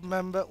favourite club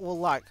member will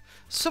like.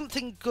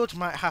 Something good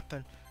might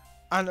happen,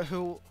 and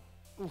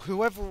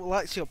whoever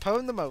likes your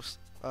poem the most.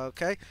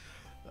 Okay.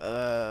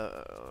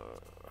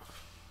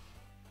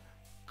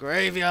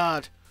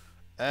 Graveyard.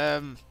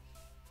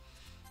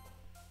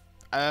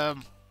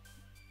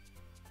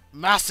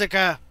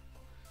 Massacre.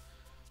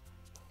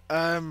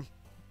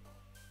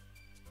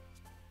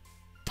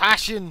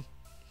 Passion.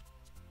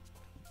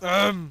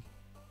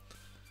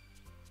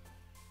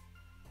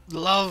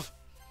 Love.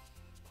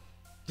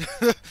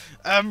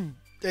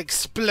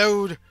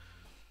 Explode.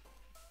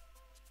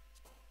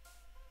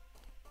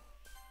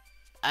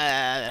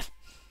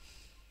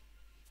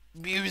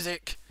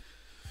 Music.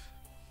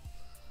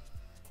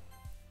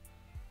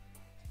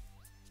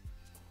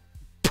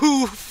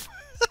 Poof.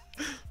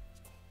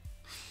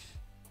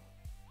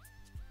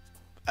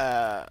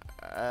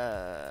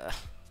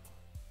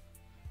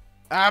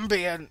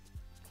 Ambient.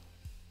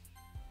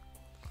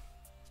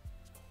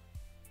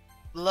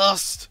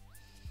 Lust.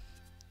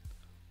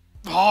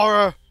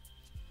 Horror.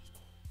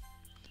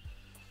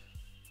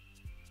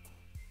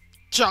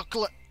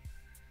 Chocolate.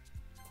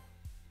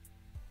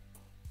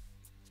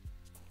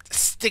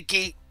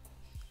 Sticky.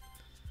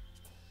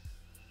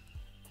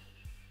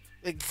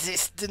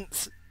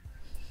 Existence.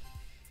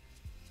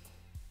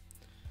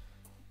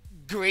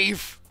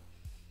 Grief.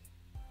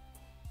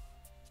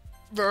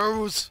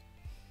 Rose.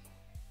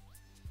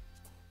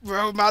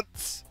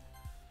 Romance.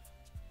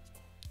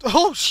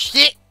 Oh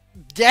shit!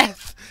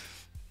 Death.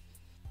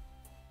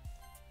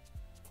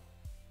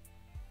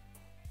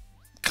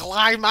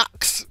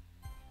 Climax.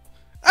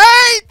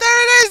 Hey,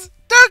 there it is!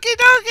 Doki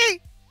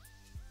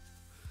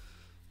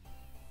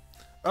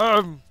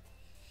Doki!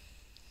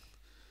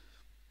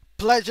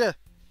 Pleasure.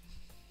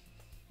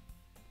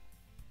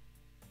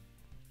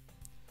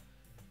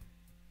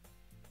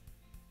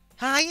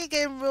 Hi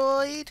again,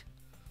 Royd.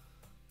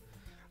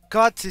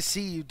 Glad to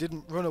see you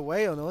didn't run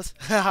away on us.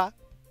 Haha.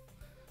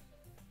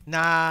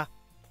 Nah,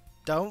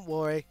 don't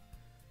worry.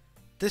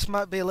 This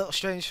might be a little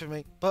strange for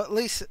me, but at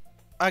least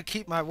I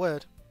keep my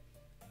word.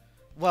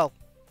 Well,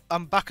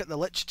 I'm back at the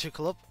literature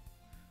club.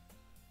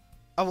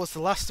 I was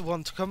the last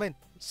one to come in,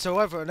 so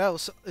everyone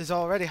else is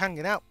already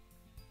hanging out.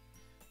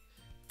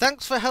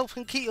 Thanks for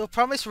helping keep your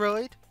promise,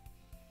 Royd.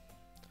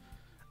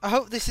 I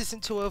hope this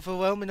isn't too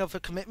overwhelming of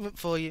a commitment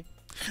for you,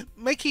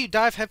 making you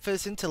dive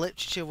headfirst into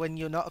literature when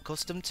you're not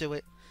accustomed to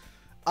it.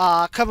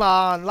 Ah, come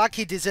on, like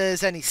he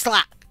deserves any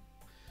slack.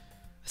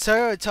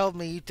 Sarah told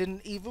me you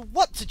didn't even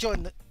want to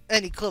join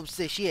any clubs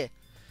this year.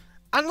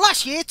 And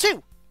last year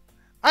too.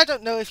 I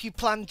don't know if you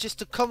plan just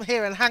to come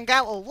here and hang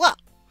out or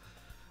what.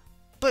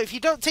 But if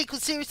you don't take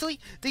it seriously,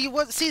 then you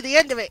won't see the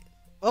end of it.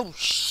 Oh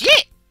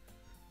shit!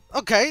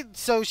 Okay,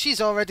 so she's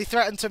already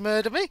threatened to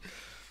murder me.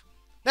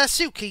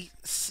 Natsuki,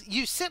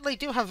 you certainly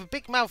do have a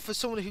big mouth for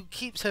someone who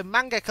keeps her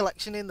manga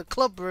collection in the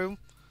club room.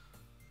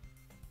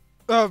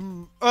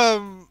 Oh,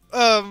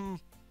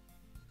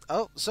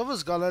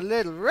 someone's got a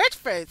little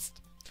red-faced.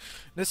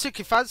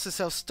 Natsuki finds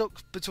herself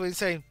stuck between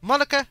saying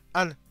Monica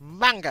and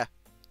manga.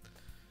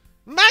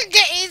 Manga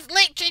is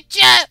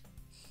literature!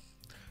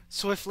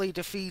 Swiftly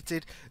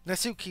defeated,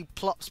 Natsuki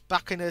plops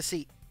back in her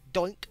seat.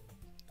 Doink.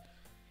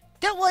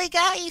 Don't worry,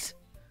 guys.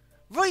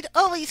 Royd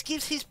always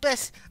gives his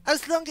best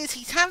as long as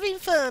he's having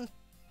fun.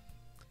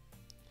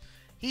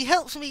 He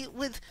helps me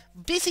with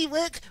busy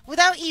work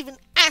without even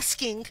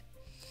asking.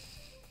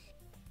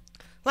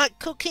 Like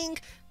cooking,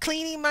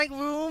 cleaning my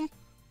room.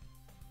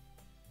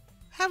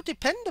 How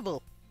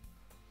dependable.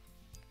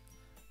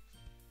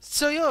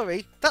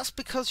 Sayori, that's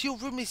because your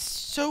room is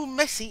so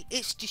messy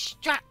it's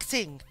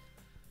distracting.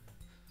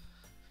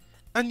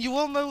 And you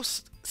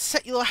almost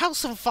set your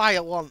house on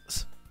fire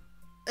once.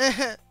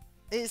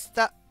 Is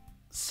that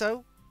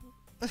so?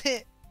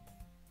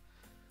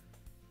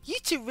 You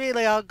two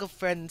really are good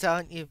friends,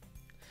 aren't you?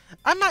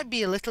 I might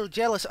be a little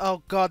jealous.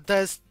 Oh god,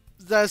 there's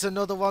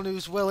another one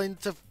who's willing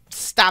to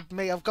stab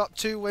me. I've got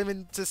two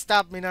women to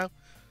stab me now.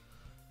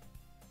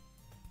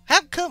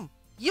 How come?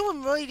 You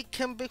and Roy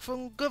can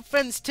become good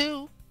friends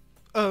too.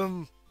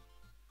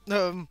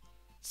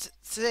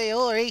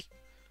 Sayori.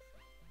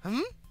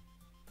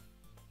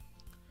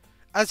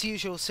 As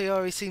usual,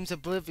 Sayori seems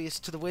oblivious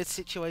to the weird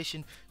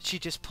situation she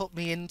just put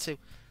me into.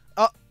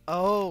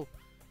 Oh,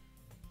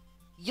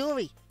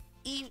 Yuri,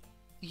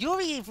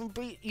 Yuri even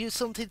brought you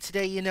something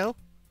today, you know.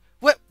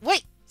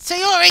 Wait,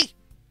 Sayori!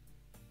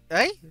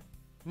 Hey?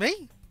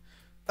 Me?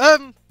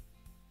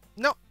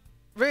 Not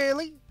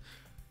really.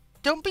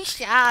 Don't be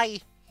shy.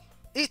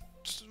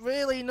 It's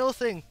really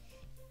nothing.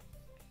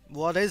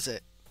 What is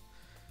it?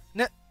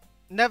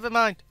 Never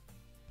mind.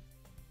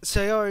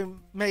 Sayori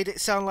made it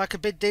sound like a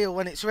big deal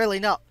when it's really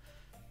not.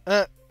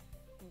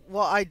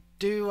 What I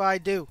do, I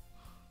do.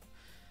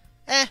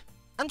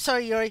 I'm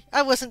sorry, Yuri.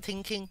 I wasn't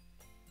thinking.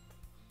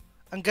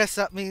 I guess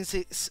that means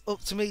it's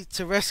up to me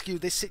to rescue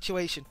this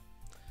situation.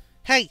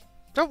 Hey,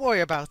 don't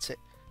worry about it.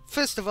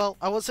 First of all,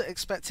 I wasn't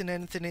expecting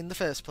anything in the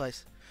first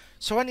place.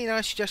 So any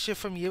nice gesture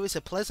from you is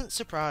a pleasant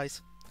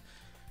surprise.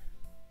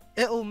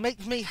 It'll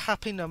make me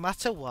happy no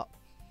matter what.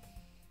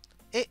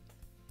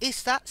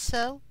 Is that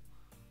so?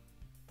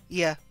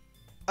 Yeah,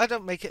 I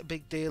don't make it a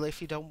big deal if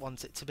you don't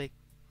want it to be.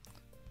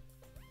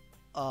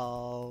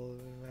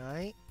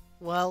 Alright,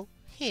 well,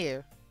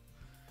 here.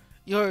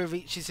 Yuri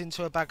reaches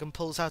into her bag and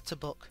pulls out a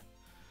book.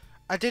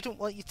 I didn't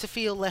want you to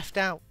feel left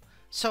out,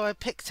 so I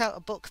picked out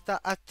a book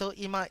that I thought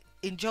you might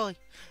enjoy.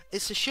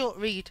 It's a short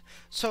read,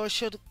 so I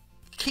should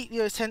keep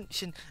your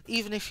attention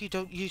even if you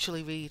don't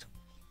usually read.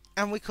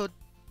 And we could,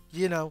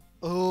 you know,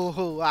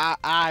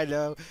 I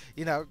know,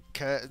 you know,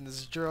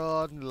 curtains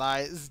drawn,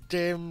 lights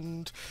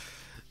dimmed,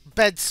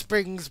 bed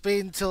springs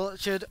being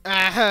tortured,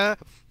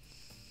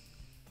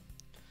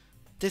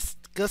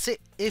 Discuss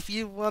it if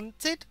you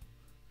wanted.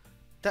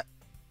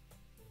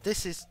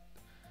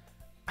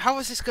 How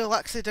has this girl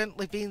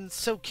accidentally been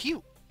so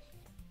cute?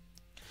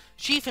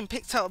 She even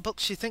picked out a book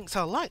she thinks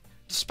I'll like,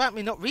 despite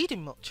me not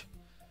reading much.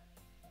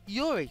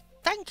 Yuri,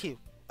 thank you.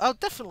 I'll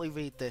definitely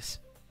read this.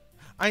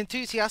 I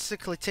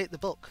enthusiastically take the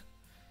book.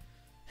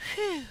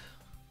 Phew.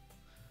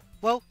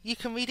 Well, you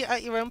can read it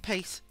at your own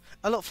pace.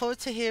 I look forward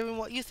to hearing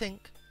what you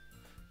think.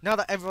 Now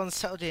that everyone's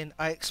settled in,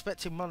 I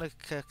expected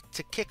Monica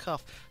to kick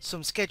off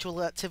some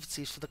scheduled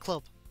activities for the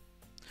club.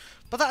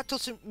 But that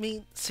doesn't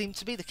seem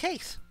to be the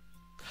case.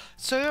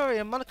 Sayori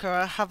and Monica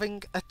are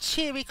having a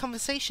cheery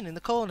conversation in the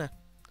corner.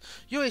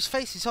 Yuri's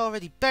face is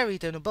already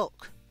buried in a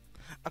book.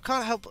 I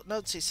can't help but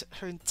notice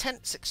her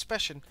intense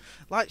expression,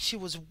 like she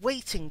was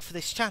waiting for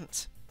this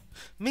chance.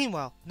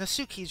 Meanwhile,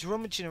 Natsuki is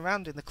rummaging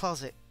around in the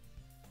closet.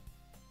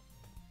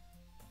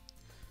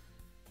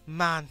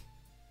 Man,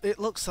 it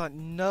looks like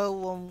no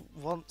one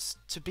wants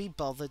to be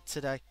bothered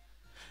today.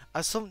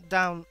 I slumped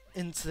down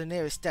into the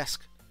nearest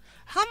desk.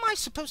 How am I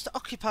supposed to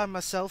occupy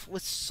myself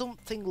with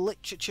something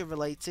literature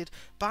related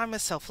by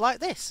myself like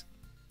this?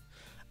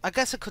 I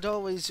guess I could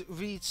always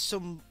read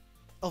some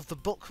of the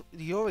book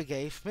Yuri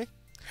gave me,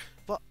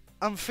 but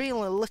I'm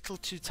feeling a little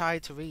too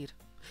tired to read.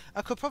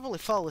 I could probably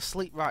fall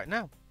asleep right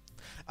now.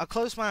 I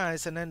close my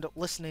eyes and end up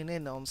listening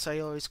in on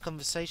Sayori's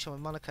conversation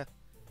with Monica.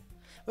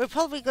 We're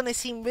probably going to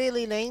seem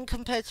really lame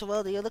compared to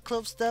all the other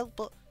clubs though,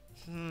 but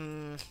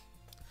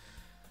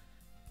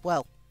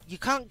well, you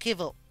can't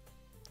give up.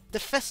 The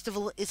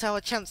festival is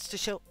our chance to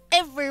show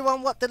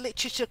everyone what the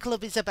literature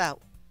club is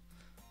about.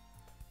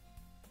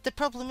 The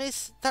problem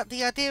is that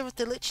the idea of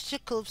the literature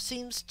club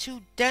seems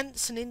too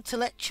dense and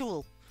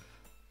intellectual.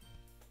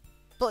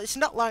 But it's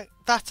not like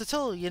that at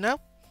all, you know?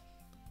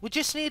 We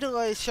just need a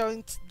way of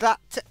showing that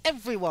to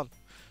everyone.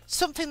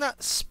 Something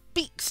that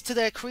speaks to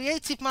their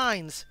creative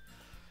minds.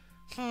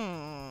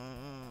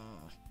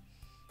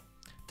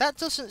 That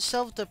doesn't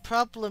solve the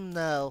problem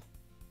though.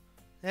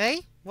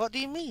 Eh? What do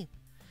you mean?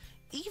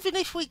 Even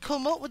if we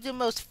come up with the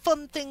most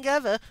fun thing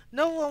ever,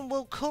 no one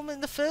will come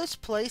in the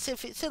first place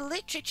if it's a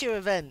literature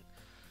event.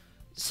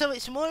 So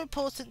it's more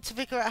important to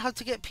figure out how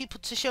to get people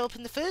to show up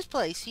in the first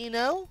place, you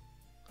know?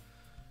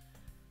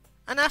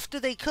 And after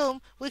they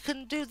come, we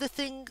can do the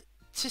thing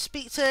to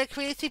speak to their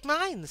creative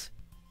minds.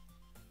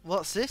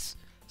 What's this?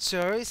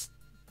 Sayori's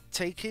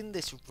taking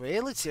this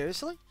really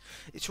seriously?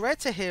 It's rare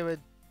to hear her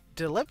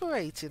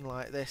deliberating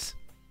like this.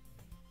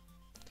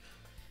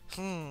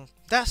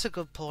 That's a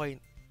good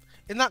point.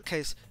 In that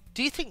case,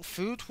 do you think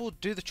food will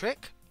do the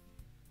trick?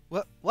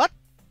 What?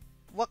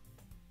 What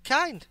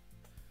kind?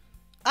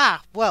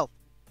 Ah, well,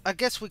 I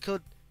guess we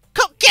could...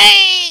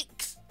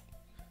 Cupcakes!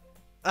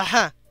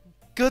 Aha,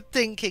 good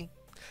thinking.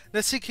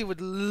 Natsuki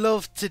would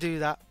love to do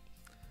that.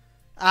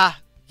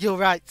 Ah, you're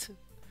right.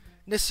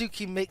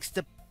 Natsuki makes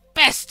the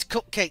best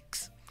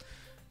cupcakes.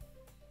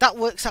 That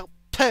works out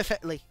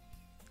perfectly.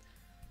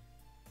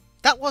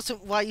 That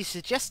wasn't why you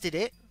suggested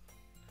it.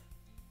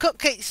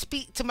 Cupcakes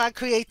speak to my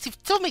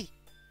creative tummy.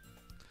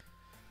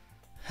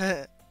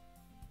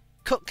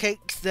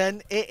 Cupcakes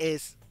then it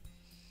is.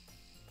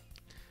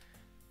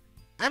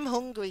 I'm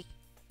hungry.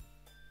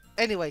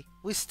 Anyway,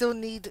 we still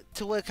need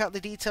to work out the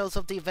details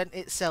of the event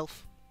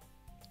itself.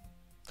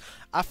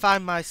 I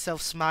find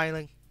myself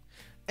smiling.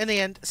 In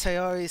the end,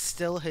 Sayori is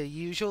still her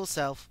usual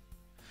self.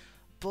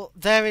 But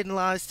therein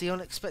lies the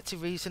unexpected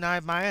reason I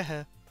admire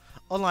her.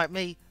 Unlike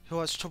me, who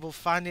has trouble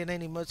finding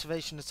any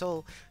motivation at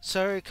all,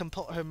 Sayori can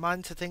put her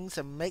mind to things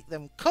and make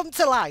them come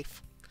to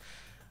life.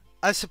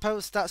 I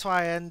suppose that's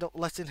why I end up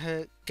letting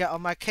her get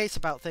on my case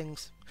about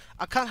things.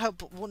 I can't help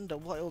but wonder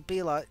what it would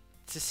be like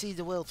to see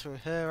the world through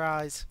her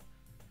eyes.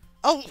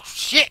 Oh,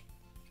 shit!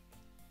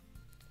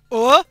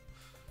 Oh!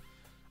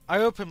 I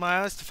open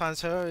my eyes to find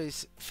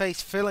Sayori's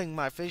face filling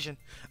my vision.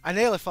 I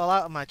nearly fall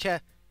out of my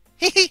chair.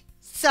 Hehe,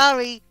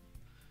 sorry.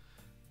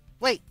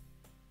 Wait,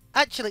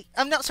 actually,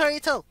 I'm not sorry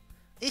at all.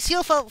 It's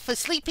your fault for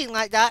sleeping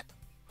like that.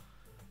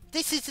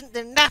 This isn't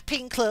the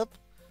napping club.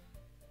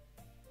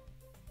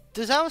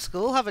 Does our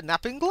school have a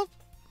napping club?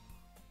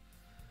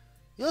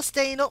 You're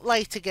staying up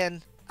late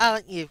again,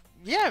 aren't you?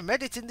 Yeah, I'm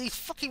editing these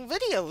fucking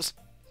videos.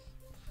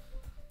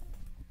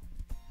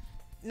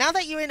 Now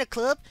that you're in a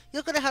club,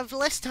 you're going to have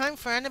less time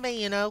for anime,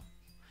 you know.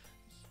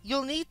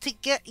 You'll need to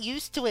get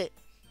used to it.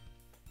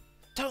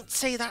 Don't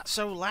say that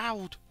so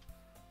loud.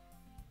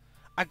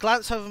 I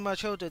glance over my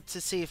shoulder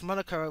to see if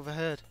Monica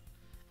overheard.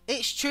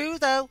 It's true,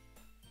 though.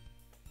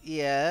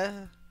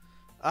 Yeah,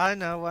 I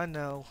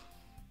know.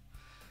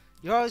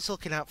 You're always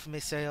looking out for me,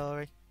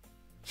 Sayori.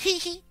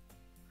 Hehe.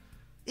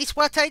 It's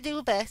what I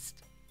do best.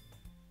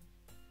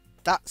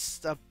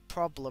 That's a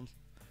problem.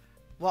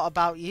 What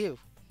about you?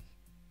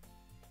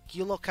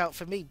 You look out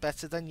for me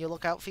better than you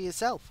look out for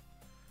yourself.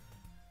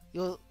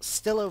 You're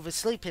still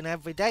oversleeping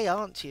every day,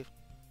 aren't you?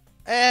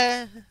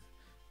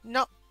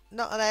 Not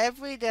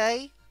every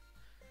day.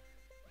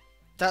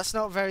 That's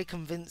not very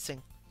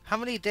convincing. How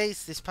many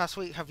days this past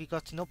week have you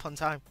gotten up on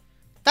time?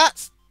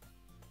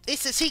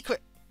 It's a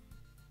secret.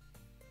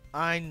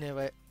 I knew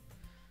it.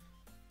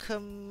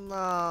 Come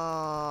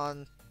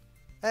on.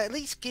 At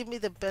least give me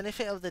the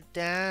benefit of the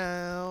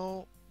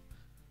doubt.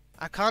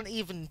 I can't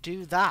even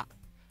do that.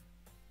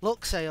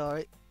 Look,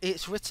 Sayori,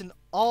 it's written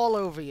all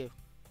over you.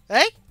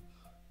 Eh?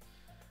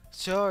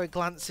 Sayori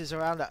glances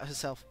around at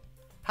herself.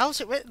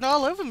 How's it written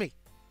all over me?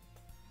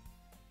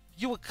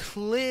 You were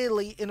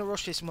clearly in a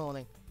rush this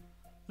morning.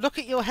 Look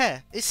at your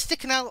hair. It's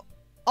sticking out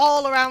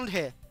all around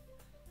here.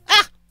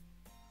 Ah!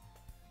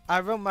 I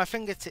run my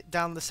fingertip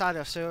down the side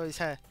of Sayori's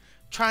hair,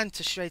 trying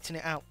to straighten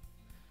it out.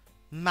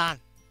 Man,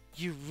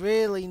 you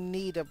really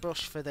need a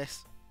brush for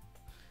this.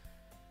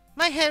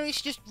 My hair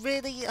is just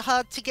really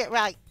hard to get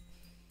right.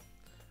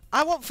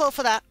 I won't fall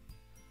for that.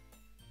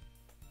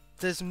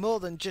 There's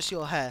more than just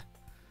your hair.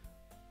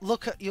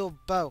 Look at your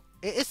bow.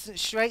 It isn't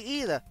straight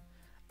either.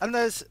 And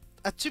there's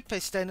a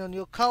toothpaste stain on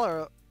your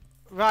collar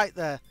right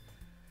there.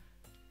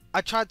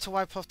 I tried to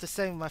wipe off the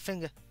stain with my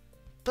finger.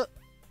 But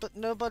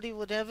nobody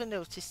would ever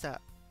notice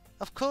that.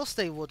 Of course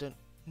they wouldn't.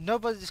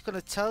 Nobody's going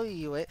to tell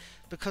you it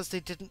because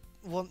they didn't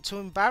want to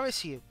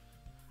embarrass you.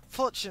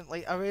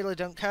 Fortunately, I really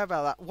don't care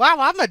about that. Wow,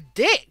 I'm a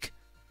dick!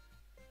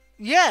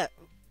 Yeah.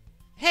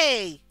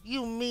 Hey,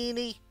 you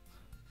meanie.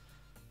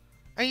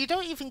 And you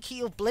don't even keep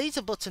your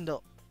blazer buttoned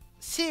up.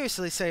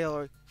 Seriously,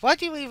 Sayori, why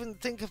do you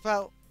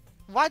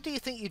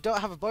think you don't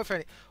have a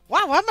boyfriend?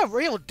 Wow, I'm a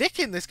real dick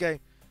in this game.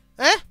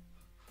 Eh?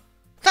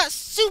 That's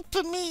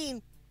super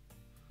mean.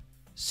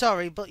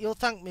 Sorry, but you'll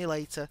thank me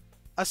later.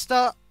 I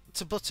start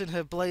to button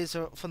her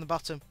blazer up from the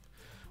bottom.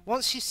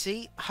 Once you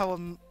see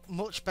how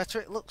much better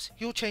it looks,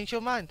 you'll change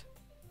your mind.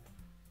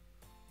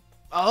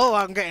 Oh,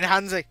 I'm getting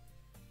handsy.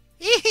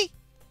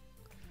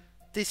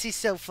 This is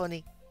so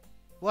funny.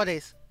 What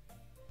is?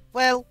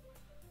 Well,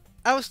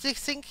 I was just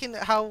thinking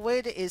how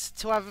weird it is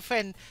to have a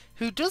friend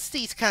who does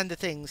these kind of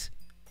things.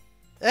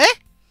 Eh?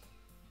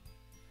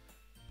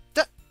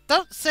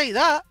 Don't say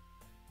that.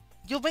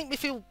 You'll make me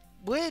feel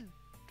weird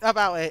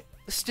about it.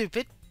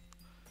 Stupid.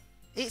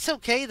 It's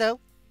okay though.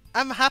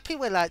 I'm happy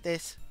we're like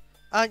this.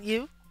 Aren't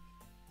you?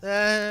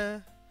 I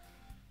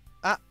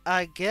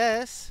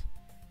guess.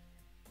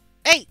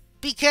 Hey,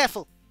 be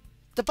careful.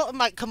 The button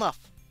might come off.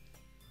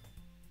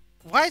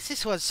 Why is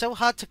this one so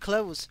hard to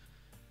close?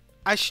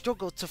 I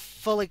struggle to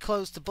fully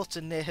close the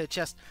button near her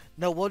chest.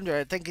 No wonder,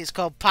 I think it's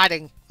called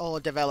padding or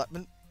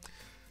development.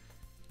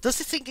 Does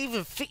this thing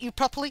even fit you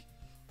properly?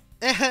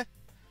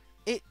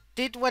 It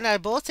did when I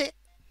bought it.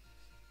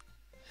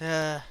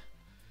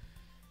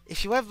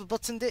 If you ever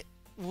buttoned it,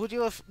 would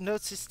you have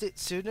noticed it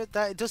sooner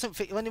that it doesn't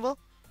fit you anymore?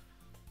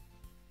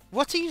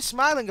 What are you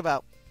smiling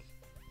about?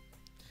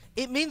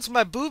 It means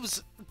my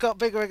boobs got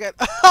bigger again.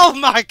 Oh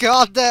my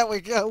god, there we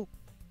go.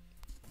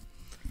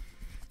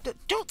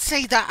 Don't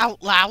say that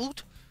out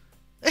loud.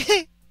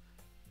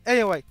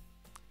 Anyway,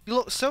 you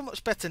look so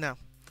much better now.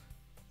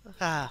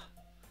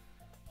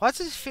 Why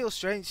does it feel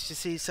strange to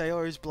see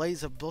Sayori's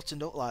blazer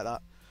buttoned up like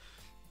that?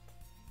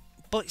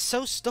 But it's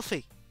so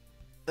stuffy.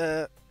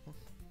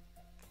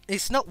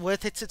 It's not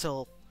worth it at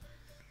all.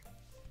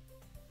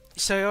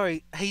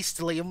 Sayori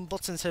hastily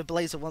unbuttons her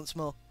blazer once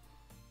more.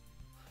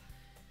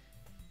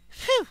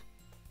 Phew!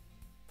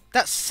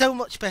 That's so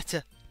much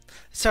better.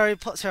 Sayori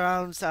puts her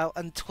arms out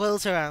and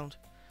twirls around.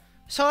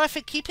 So if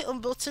I keep it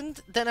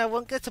unbuttoned, then I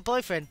won't get a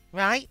boyfriend,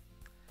 right?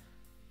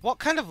 What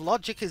kind of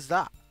logic is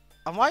that?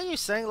 And why are you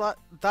saying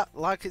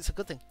like it's a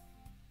good thing?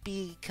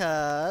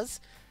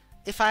 Because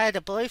if I had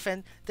a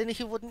boyfriend, then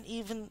he wouldn't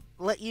even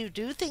let you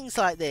do things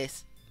like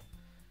this.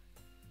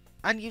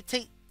 And you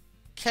take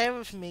care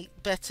of me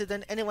better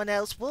than anyone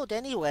else would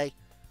anyway.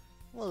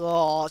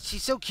 Oh,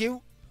 she's so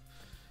cute.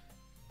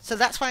 So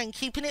that's why I'm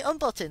keeping it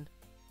unbuttoned.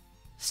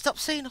 Stop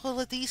saying all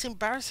of these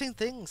embarrassing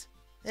things.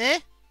 Eh?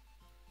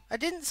 I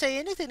didn't say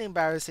anything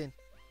embarrassing.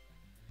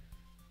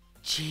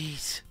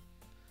 Jeez.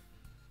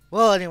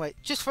 Well, anyway,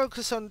 just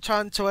focus on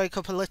trying to wake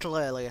up a little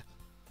earlier.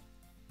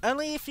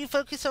 Only if you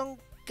focus on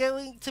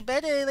going to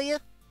bed earlier.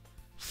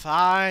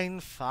 Fine,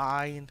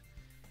 fine.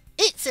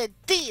 It's a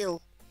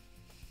deal.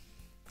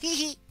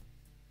 Hehe.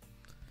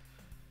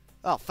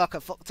 Oh, fuck, I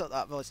fucked up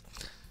that voice.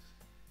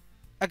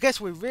 I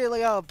guess we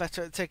really are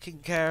better at taking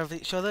care of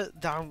each other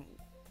than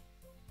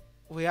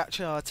we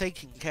actually are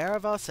taking care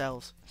of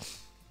ourselves.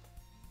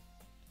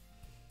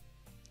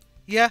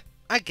 Yeah,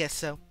 I guess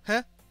so,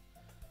 huh?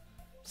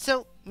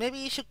 So, maybe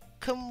you should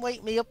come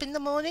wake me up in the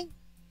morning?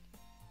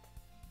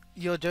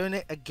 You're doing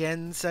it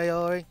again,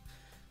 Sayori.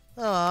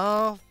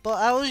 Oh, but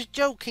I was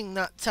joking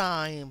that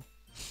time.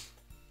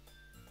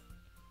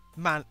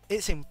 Man,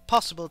 it's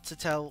impossible to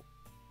tell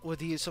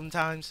with you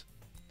sometimes.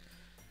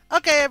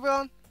 Okay,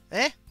 everyone.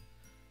 Eh?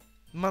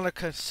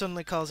 Monica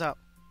suddenly calls out.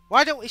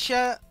 Why don't we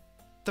share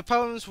the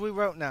poems we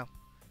wrote now?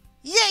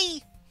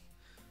 Yay!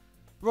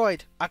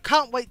 Royd, I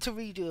can't wait to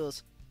read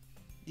yours.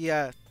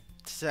 Yeah,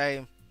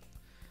 same.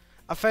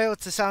 I failed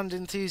to sound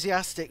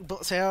enthusiastic,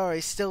 but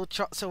Sayori still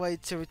trots away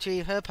to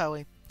retrieve her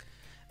poem.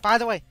 By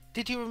the way,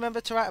 did you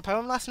remember to write a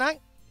poem last night?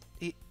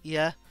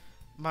 Yeah.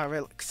 My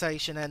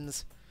relaxation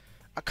ends.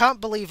 I can't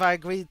believe I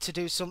agreed to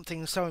do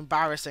something so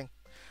embarrassing.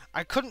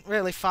 I couldn't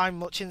really find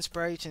much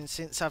inspiration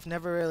since I've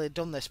never really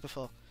done this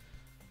before.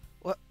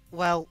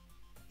 Well,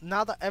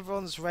 now that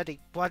everyone's ready,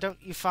 why don't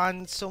you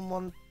find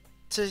someone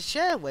to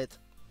share with?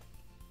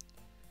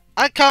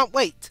 I can't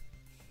wait!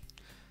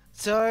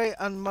 Sayori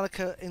and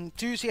Monica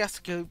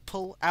enthusiastically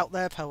pull out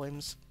their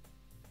poems.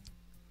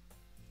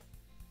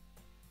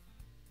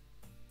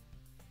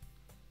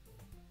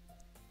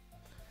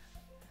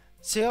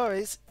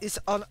 Sayori's is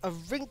on a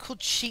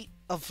wrinkled sheet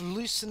of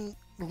loosened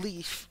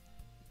leaf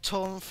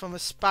torn from a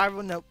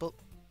spiral notebook.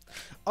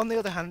 On the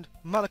other hand,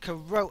 Monica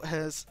wrote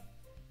hers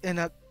in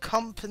a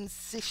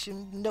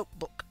composition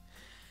notebook.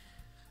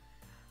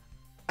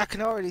 I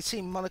can already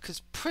see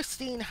Monica's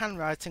pristine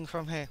handwriting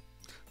from here.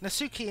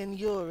 Natsuki and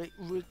Yuri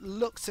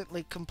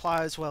reluctantly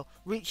comply as well,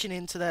 reaching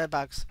into their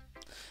bags.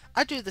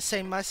 I do the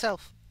same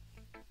myself.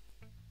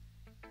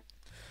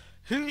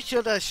 Who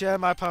should I share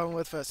my poem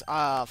with first?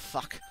 Ah,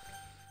 fuck.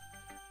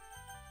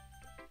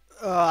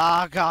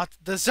 Oh god,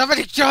 there's so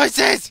many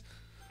choices!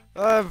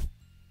 Well,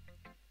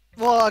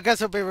 I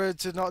guess it'll be rude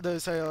to not do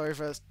Sayori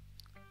first.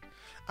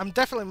 I'm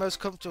definitely most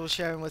comfortable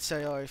sharing with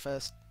Sayori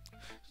first.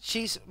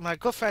 She's my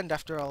good friend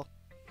after all.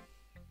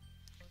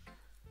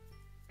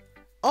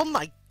 Oh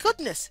my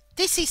goodness,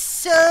 this is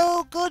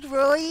so good,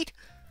 Royd!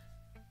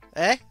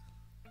 Eh?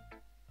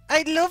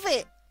 I love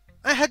it!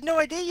 I had no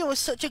idea you were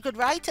such a good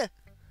writer.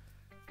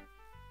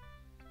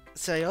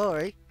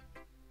 Sayori,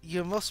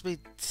 you must be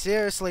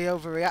seriously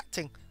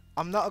overreacting.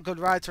 I'm not a good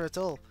writer at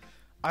all.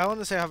 I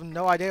honestly have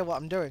no idea what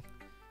I'm doing.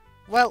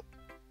 Well,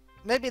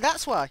 maybe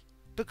that's why.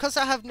 Because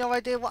I have no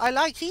idea what I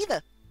like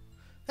either.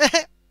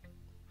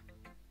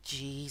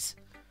 Jeez.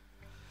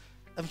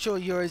 I'm sure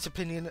Yuri's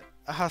opinion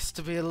has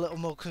to be a little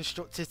more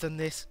constructive than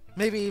this.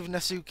 Maybe even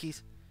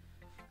Natsuki's.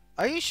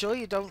 Are you sure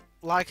you don't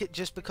like it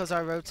just because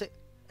I wrote it?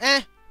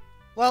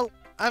 Well,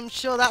 I'm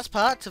sure that's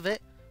part of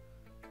it.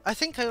 I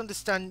think I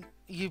understand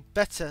you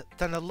better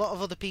than a lot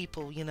of other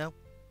people, you know.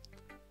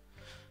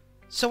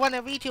 So when I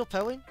read your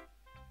poem,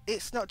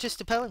 it's not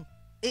just a poem.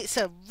 It's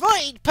a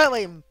Royd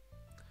poem!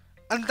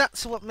 And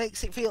that's what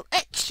makes it feel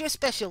extra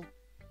special.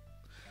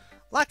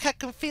 Like I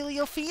can feel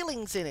your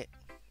feelings in it.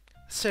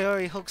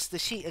 Sayori hugs the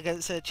sheet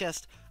against her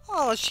chest.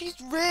 Oh,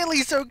 she's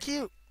really so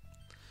cute.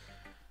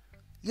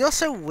 You're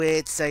so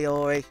weird,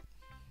 Sayori.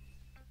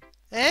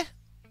 Eh?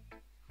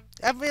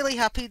 I'm really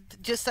happy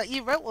just that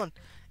you wrote one.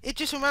 It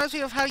just reminds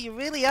me of how you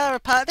really are a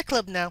part of the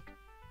club now.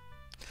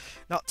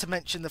 Not to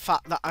mention the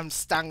fact that I'm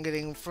standing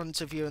in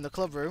front of you in the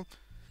club room.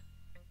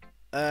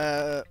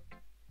 Well,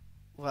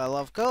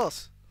 of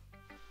course.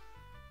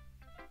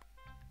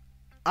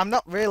 I'm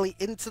not really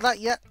into that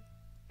yet,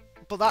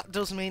 but that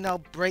does mean I'll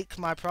break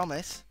my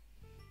promise.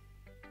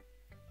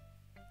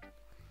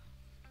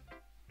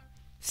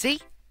 See?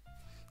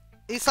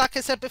 It's like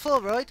I said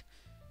before, Royd.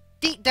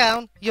 Deep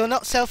down, you're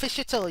not selfish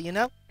at all, you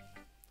know?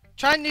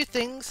 Trying new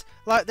things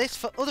like this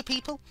for other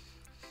people,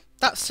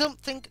 that's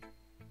something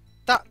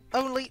that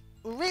only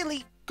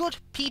really good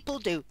people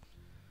do.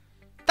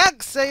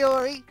 Thanks,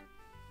 Sayori!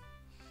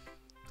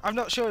 I'm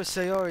not sure if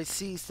Sayori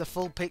sees the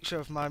full picture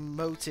of my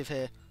motive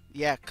here.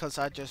 Yeah, because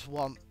I just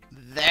want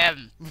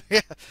them.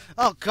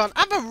 Oh god,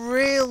 I'm a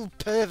real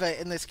pervert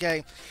in this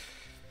game.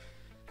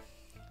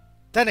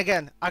 Then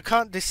again, I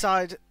can't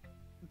decide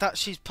that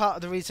she's part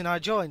of the reason I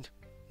joined,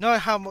 knowing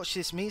how much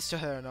this means to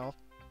her and all.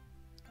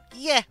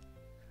 Yeah,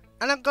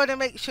 and I'm going to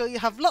make sure you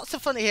have lots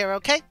of fun here,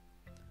 okay?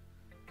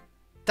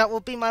 That will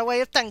be my way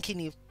of thanking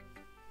you.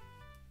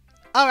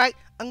 Alright,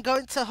 I'm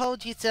going to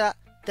hold you to that,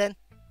 then.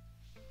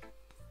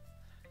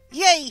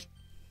 Yay!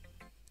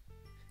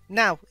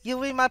 Now,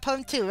 you'll read my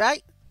poem too,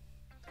 right?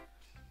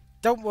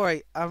 Don't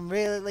worry, I'm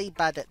really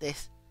bad at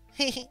this.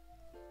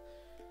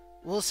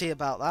 We'll see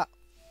about that.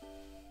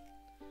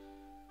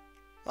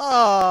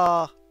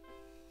 Oh,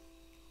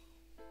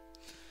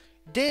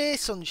 dear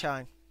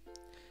sunshine,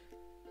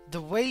 the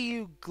way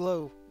you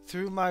glow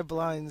through my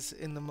blinds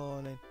in the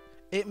morning,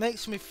 it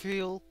makes me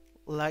feel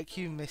like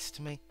you missed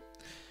me.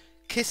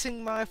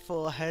 Kissing my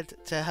forehead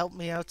to help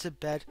me out of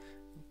bed,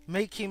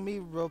 making me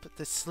rub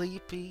the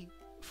sleepy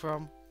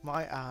from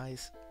my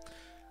eyes.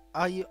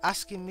 Are you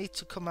asking me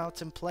to come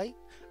out and play?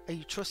 Are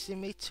you trusting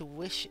me to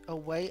wish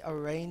away a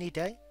rainy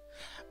day?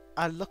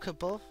 I look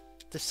above,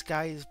 the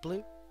sky is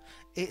blue.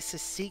 It's a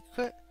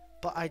secret,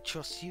 but I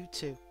trust you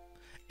too.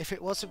 If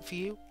it wasn't for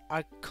you,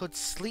 I could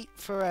sleep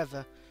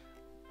forever.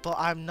 But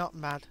I'm not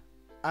mad.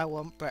 I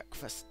want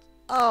breakfast.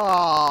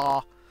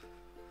 Oh.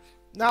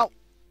 Now,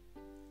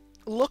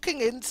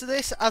 looking into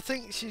this, I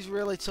think she's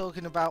really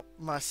talking about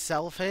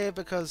myself here,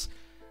 because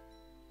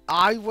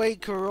I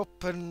wake her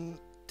up and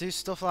do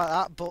stuff like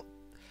that, but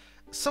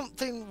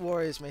something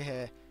worries me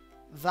here.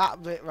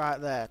 That bit right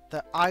there,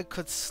 that I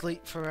could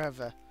sleep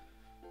forever.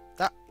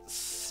 That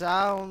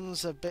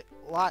sounds a bit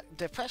like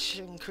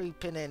depression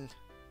creeping in.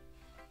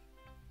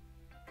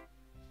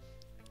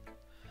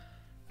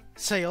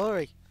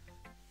 Sayori,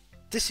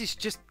 this is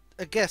just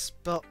a guess,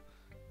 but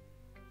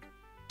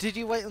did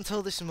you wait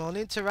until this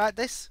morning to write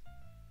this?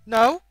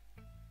 No?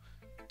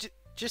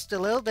 Just a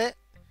little bit?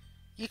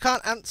 You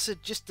can't answer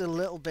just a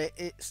little bit.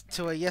 It's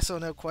to a yes or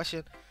no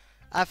question.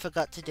 I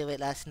forgot to do it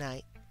last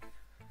night.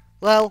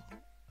 Well,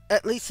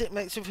 at least it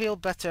makes me feel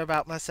better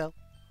about myself.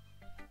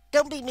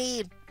 Don't be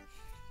mean.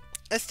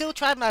 I still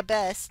tried my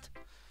best.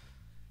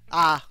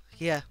 Ah,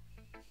 yeah.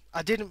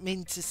 I didn't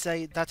mean to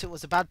say that it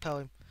was a bad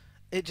poem.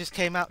 It just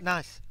came out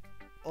nice.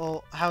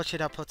 Or how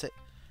should I put it?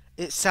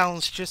 It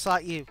sounds just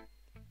like you.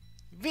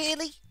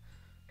 Really?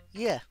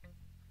 Yeah.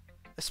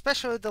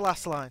 Especially the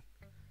last line.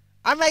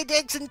 I made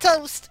eggs and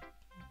toast!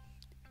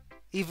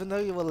 Even though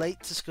you were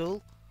late to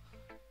school?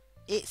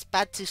 It's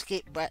bad to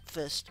skip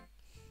breakfast.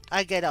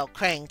 I get all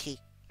cranky.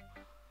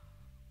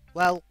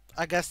 Well,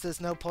 I guess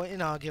there's no point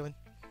in arguing.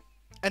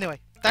 Anyway,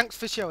 thanks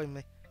for showing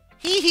me.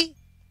 Hee hee!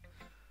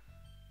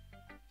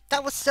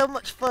 That was so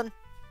much fun.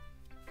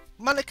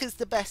 Monica's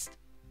the best.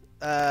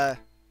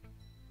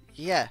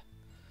 Yeah.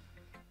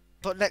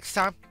 But next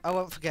time, I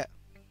won't forget.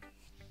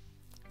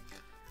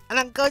 And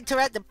I'm going to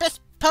write the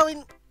best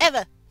poem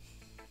ever.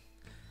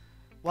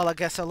 Well, I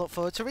guess I look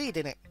forward to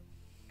reading it.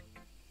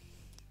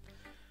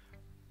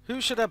 Who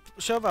should I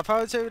show my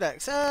poem to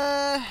next?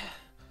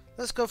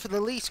 Let's go for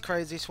the least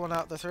craziest one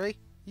out of the three.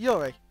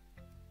 Yuri.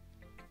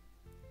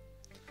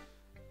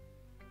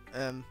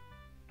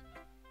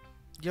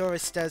 Yuri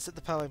stares at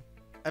the poem.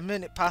 A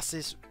minute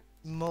passes,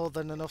 more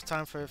than enough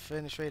time for her to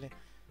finish reading.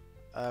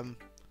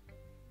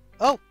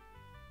 Oh!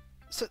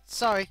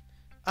 Sorry.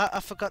 I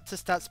forgot to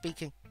start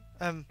speaking.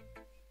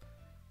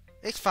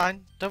 It's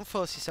fine. Don't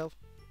force yourself.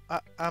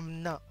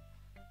 I'm not.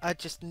 I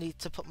just need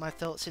to put my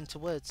thoughts into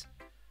words.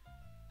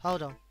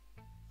 Hold on.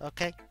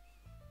 Okay?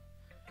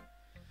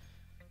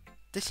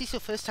 This is your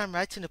first time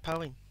writing a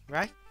poem,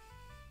 right?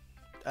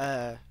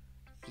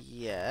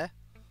 Yeah.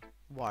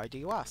 Why do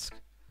you ask?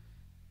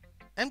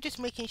 I'm just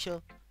making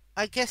sure.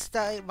 I guess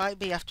that it might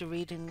be after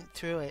reading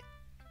through it.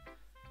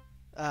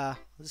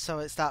 So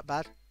it's that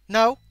bad?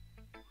 No!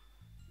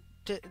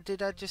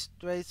 Did I just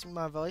raise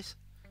my voice?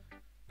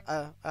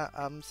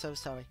 I'm so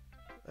sorry.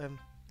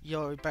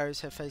 Yuri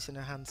buries her face in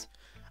her hands.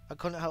 I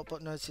couldn't help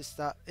but notice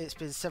that it's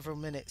been several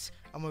minutes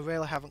and we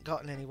really haven't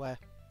gotten anywhere.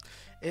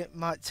 It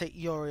might take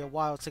Yuri a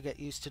while to get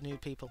used to new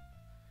people.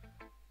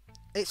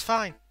 It's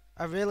fine.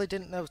 I really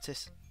didn't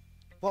notice.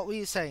 What were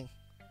you saying?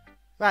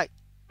 Right.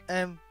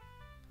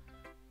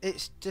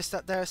 It's just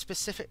that there are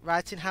specific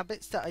writing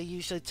habits that are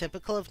usually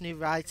typical of new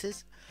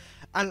writers,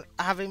 and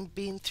having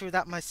been through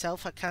that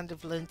myself, I kind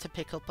of learned to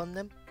pick up on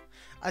them.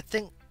 I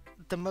think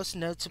the most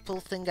notable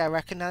thing I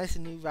recognise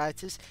in new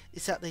writers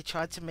is that they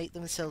try to make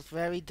themselves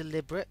very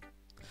deliberate.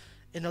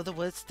 In other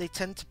words, they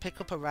tend to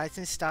pick up a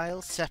writing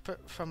style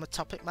separate from a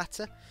topic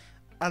matter,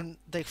 and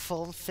they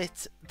form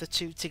fit the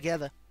two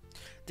together.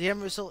 The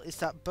end result is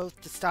that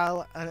both the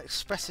style and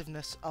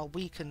expressiveness are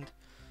weakened.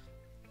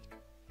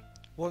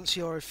 Once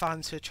Yuri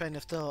finds her train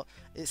of thought,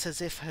 it's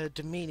as if her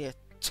demeanour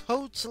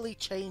totally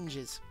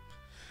changes.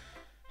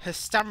 Her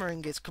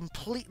stammering is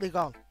completely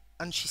gone,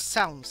 and she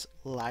sounds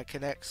like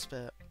an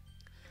expert.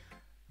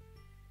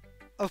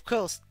 Of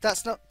course,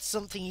 that's not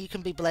something you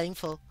can be blamed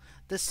for.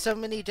 There's so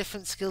many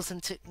different skills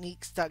and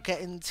techniques that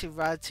get into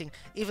writing,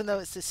 even though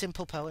it's a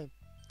simple poem.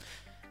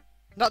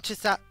 Not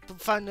just that,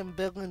 but finding and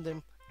building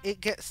them,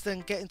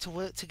 then getting to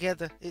work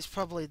together is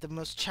probably the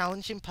most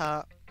challenging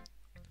part.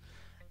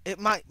 It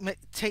might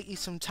take you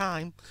some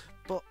time,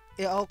 but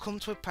it all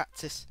comes with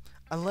practice,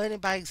 and learning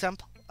by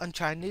example, and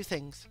trying new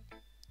things.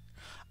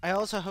 I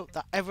also hope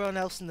that everyone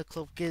else in the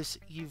club gives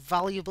you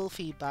valuable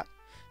feedback.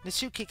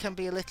 Natsuki can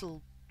be a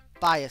little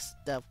biased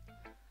though.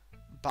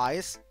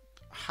 Biased?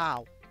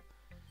 How?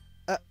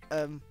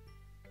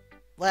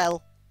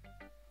 Well,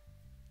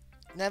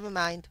 never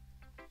mind.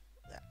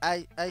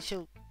 I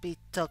shall be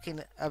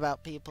talking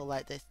about people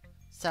like this.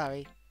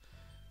 Sorry.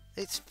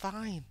 It's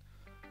fine.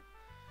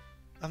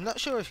 I'm not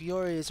sure if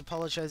Yuri is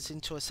apologizing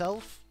to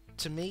herself,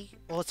 to me,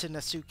 or to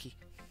Natsuki.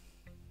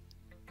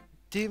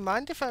 Do you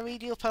mind if I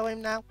read your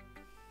poem now?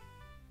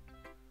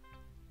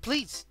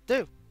 Please,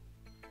 do.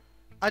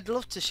 I'd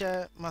love to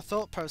share my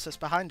thought process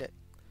behind it.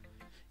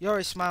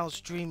 Yuri smiles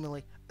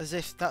dreamily, as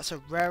if that's a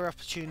rare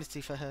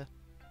opportunity for her,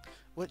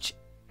 which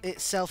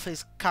itself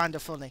is kinda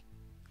funny.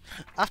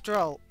 After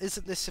all,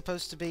 isn't this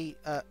supposed to be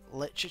a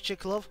literature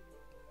club?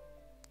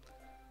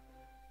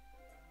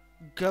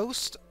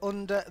 Ghost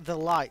under the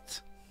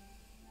light.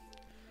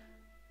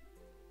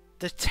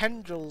 The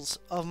tendrils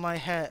of my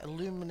hair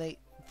illuminate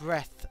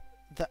breath,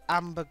 the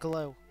amber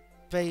glow,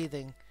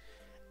 bathing.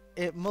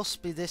 It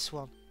must be this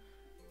one,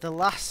 the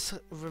last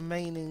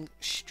remaining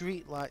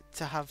streetlight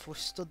to have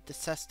withstood the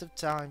test of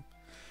time,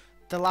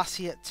 the last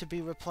yet to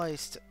be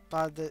replaced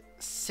by the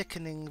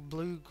sickening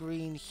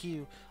blue-green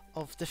hue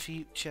of the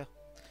future.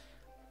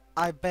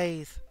 I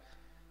bathe,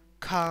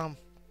 calm,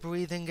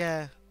 breathing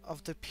air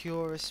of the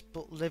purest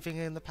but living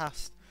in the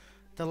past.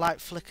 The light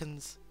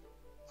flickens,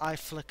 I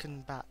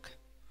flicken back.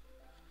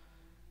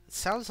 It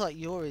sounds like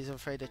Yuri's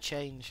afraid of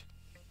change.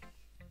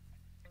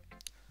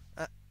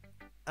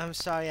 I'm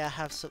sorry I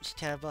have such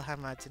terrible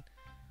handwriting.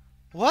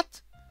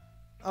 What?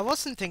 I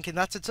wasn't thinking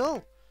that at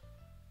all.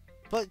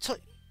 But it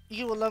took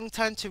you a long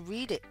time to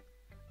read it.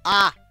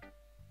 Ah!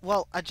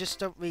 Well, I just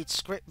don't read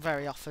script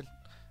very often.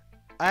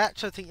 I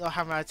actually think your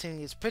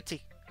handwriting is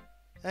pretty.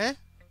 Eh?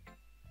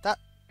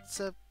 That's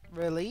a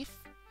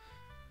relief.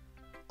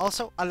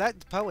 Also, I like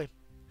the poem.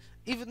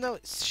 Even though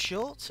it's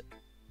short,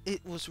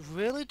 it was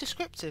really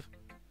descriptive.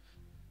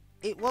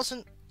 It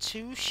wasn't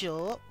too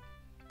short.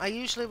 I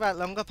usually write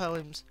longer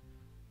poems.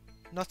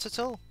 Not at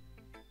all.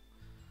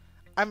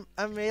 I'm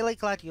really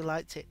glad you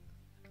liked it.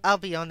 I'll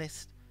be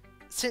honest.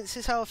 Since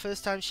it's our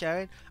first time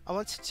sharing, I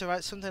wanted to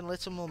write something a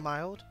little more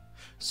mild.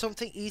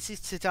 Something easy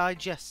to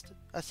digest,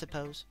 I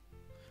suppose.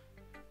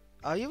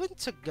 Are you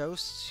into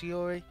ghosts,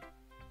 Yuri?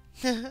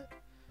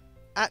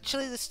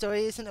 Actually, the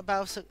story isn't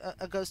about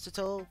a ghost at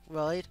all,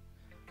 Royd.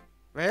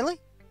 Really?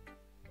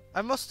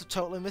 I must have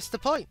totally missed the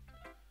point.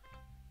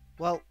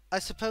 Well, I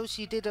suppose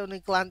you did only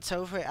glance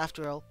over it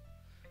after all.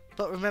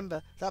 But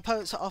remember that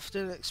poets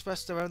often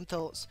express their own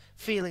thoughts,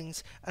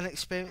 feelings, and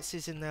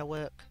experiences in their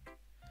work.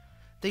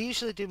 They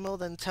usually do more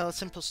than tell a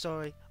simple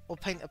story or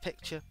paint a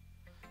picture.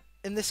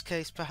 In this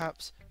case,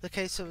 perhaps, the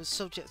case of a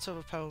subject of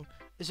a poem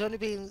is only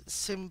being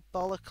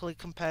symbolically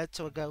compared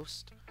to a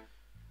ghost,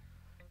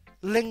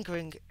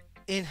 lingering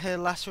in her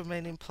last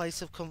remaining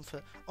place of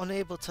comfort,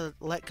 unable to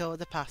let go of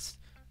the past.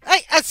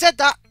 Hey, I said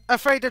that!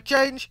 Afraid of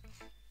change!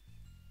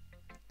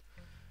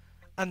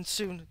 And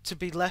soon to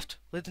be left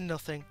with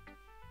nothing.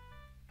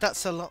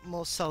 That's a lot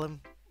more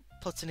solemn,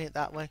 putting it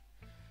that way.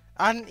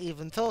 I hadn't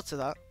even thought of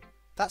that.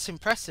 That's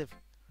impressive.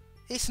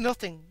 It's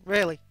nothing,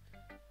 really.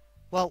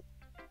 Well,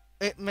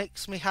 it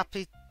makes me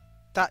happy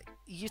that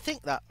you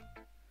think that.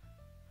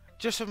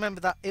 Just remember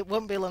that it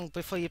won't be long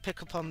before you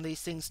pick up on these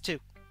things too.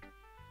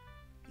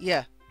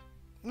 Yeah,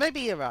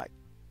 maybe you're right.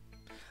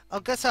 I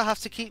guess I'll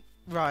have to keep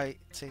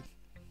writing.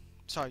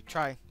 Sorry,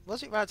 trying.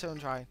 Was it writing or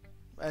trying?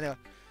 Anyway,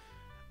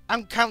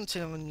 I'm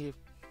counting on you.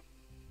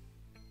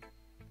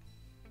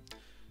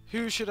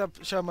 Who should I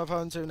show my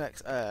poem to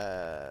next?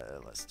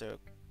 Let's do a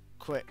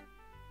quick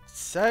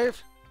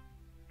save.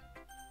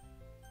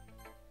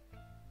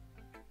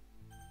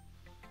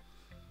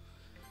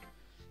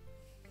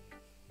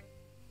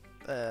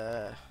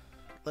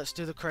 Let's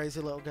do the crazy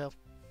little girl.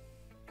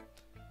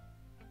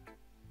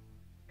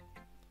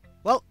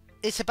 Well,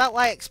 it's about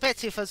what I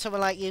expected from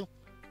someone like you.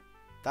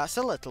 That's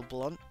a little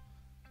blunt.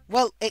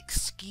 Well,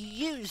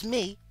 excuse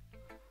me.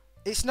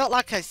 It's not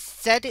like I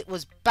said it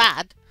was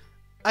bad.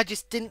 I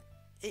just didn't...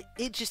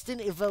 It just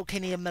didn't evoke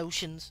any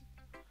emotions.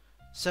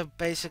 So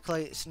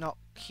basically it's not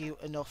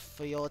cute enough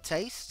for your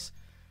tastes?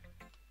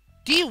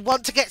 Do you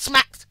want to get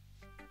smacked?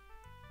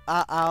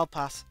 I'll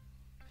pass.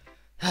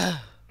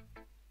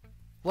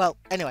 Well,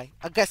 anyway,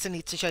 I guess I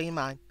need to show you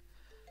mine.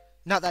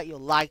 Not that you'll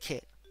like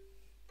it.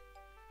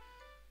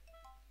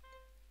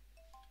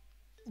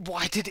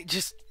 Why did it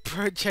just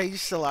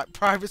change to like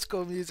private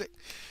school music?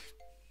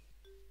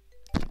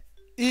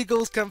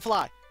 Eagles can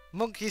fly,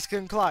 monkeys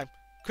can climb,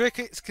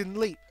 crickets can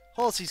leap,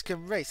 horses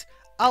can race,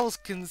 owls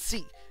can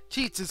see,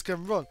 cheetahs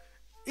can run,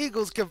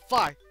 eagles can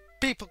fly,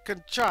 people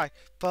can try,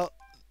 but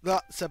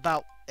that's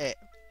about it.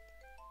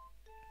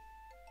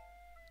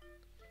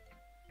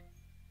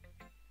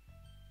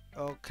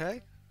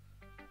 Okay.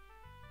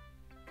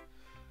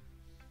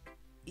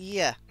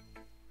 Yeah.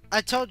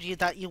 I told you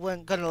that you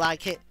weren't gonna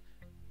like it.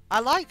 I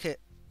like it.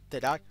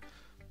 Did I?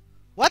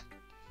 What?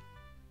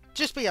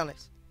 Just be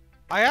honest.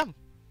 I am.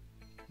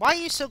 Why are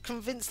you so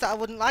convinced that I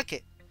wouldn't like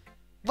it?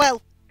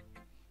 Well,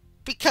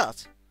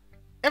 because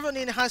everyone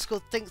in high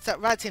school thinks that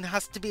writing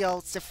has to be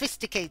all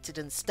sophisticated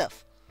and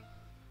stuff.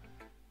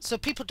 So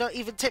people don't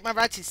even take my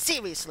writing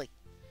seriously.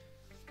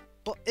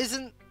 But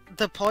isn't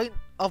the point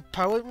of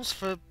poems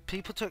for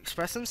people to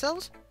express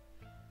themselves?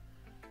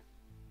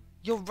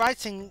 Your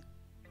writing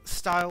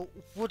style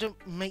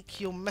wouldn't make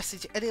your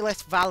message any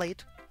less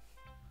valid.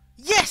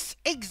 Yes,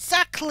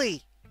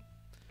 exactly!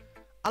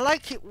 I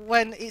like it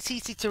when it's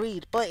easy to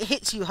read, but it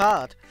hits you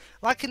hard.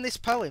 Like in this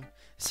poem,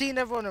 seeing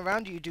everyone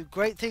around you do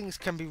great things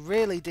can be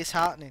really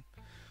disheartening.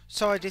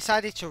 So I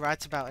decided to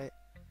write about it.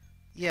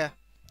 Yeah,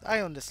 I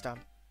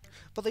understand.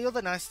 But the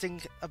other nice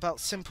thing about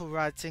simple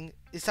writing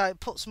is that it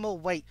puts more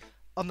weight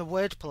on the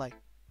wordplay.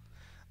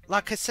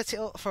 Like I set it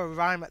up for a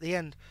rhyme at the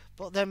end,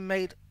 but then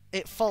made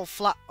it fall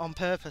flat on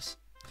purpose.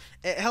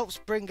 It helps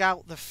bring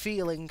out the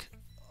feeling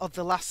of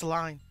the last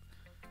line.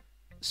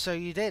 So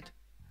you did.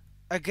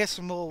 I guess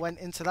more went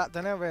into that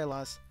than I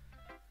realised.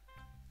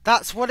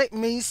 That's what it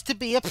means to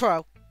be a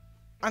pro.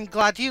 I'm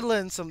glad you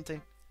learned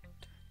something.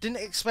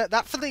 Didn't expect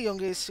that for the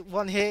youngest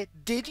one here,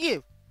 did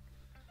you?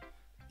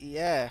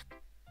 Yeah,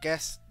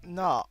 guess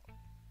not.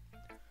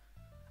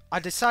 I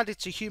decided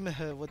to humour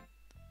her with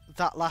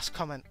that last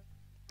comment.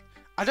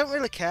 I don't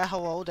really care how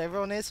old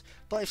everyone is,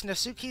 but if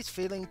Natsuki's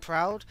feeling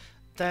proud,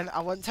 then I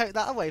won't take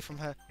that away from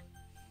her.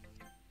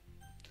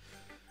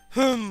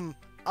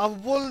 I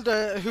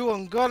wonder who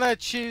I'm gonna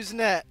choose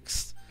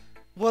next.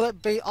 Will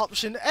it be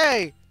option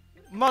A,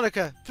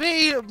 Monica,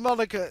 B,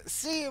 Monica,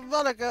 C,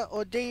 Monica,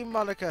 or D,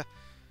 Monica?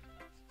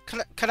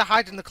 Can I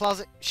hide in the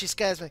closet? She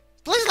scares me.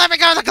 Please let me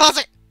go in the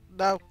closet!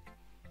 No.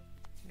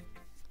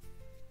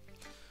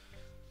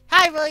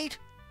 Hi, Reed.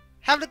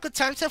 Having a good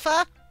time so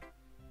far?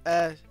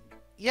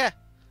 Yeah.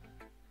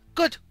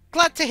 Good.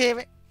 Glad to hear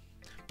it.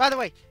 By the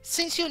way,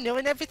 since you're new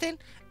and everything,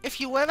 if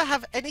you ever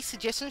have any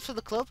suggestions for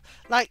the club,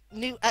 like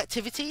new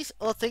activities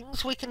or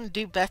things we can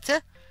do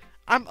better,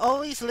 I'm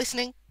always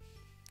listening.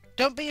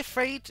 Don't be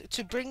afraid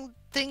to bring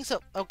things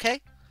up, okay?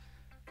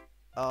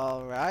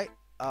 Alright,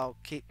 I'll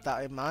keep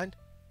that in mind.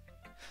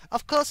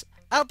 Of course,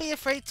 I'll be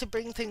afraid to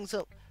bring things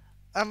up.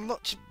 I'm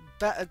much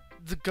better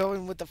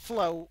going with the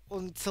flow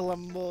until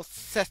I'm more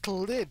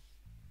settled in.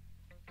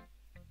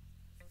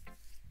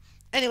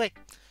 Anyway,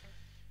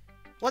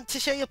 want to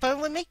share your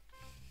poem with me?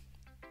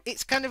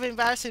 It's kind of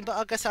embarrassing, but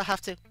I guess I'll have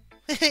to.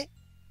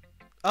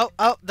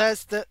 oh,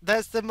 there's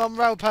the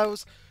Monroe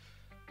pose.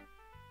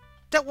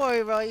 Don't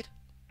worry, Royd.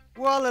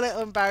 We're all a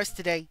little embarrassed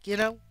today, you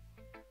know?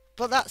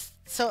 But that's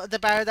sort of the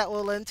barrier that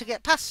we'll learn to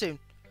get past soon.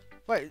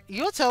 Wait,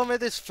 you're telling me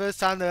this is the first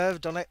time they've ever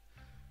done it?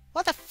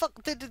 Why the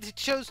fuck did they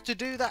choose to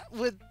do that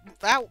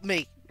without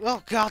me?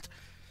 Oh, God.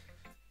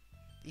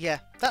 Yeah,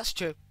 that's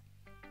true.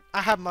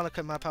 I have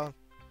Monica in my poem.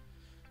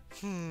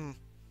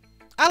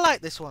 I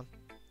like this one.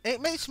 It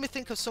makes me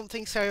think of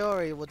something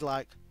Sayori would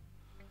like.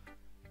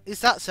 Is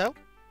that so?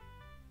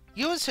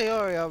 You and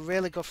Sayori are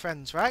really good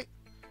friends, right?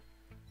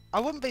 I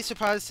wouldn't be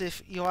surprised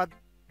if you had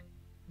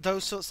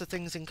those sorts of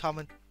things in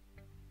common.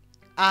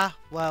 Ah,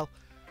 well.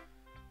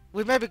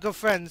 We may be good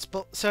friends,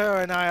 but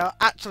Sayori and I are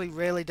actually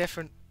really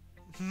different.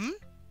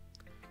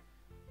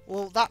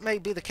 Well, that may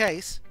be the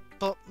case,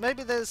 but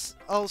maybe there's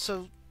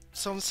also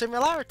some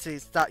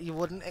similarities that you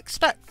wouldn't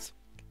expect.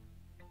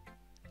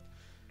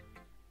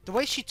 The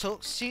way she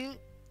talks to you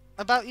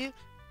about you,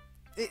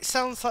 it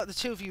sounds like the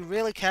two of you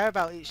really care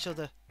about each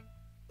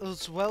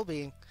other's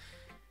well-being.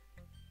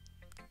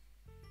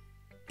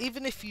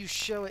 Even if you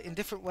show it in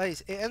different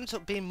ways, it ends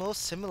up being more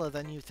similar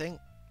than you think.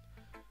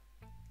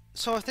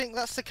 So I think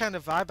that's the kind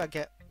of vibe I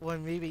get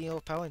when reading your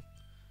poem.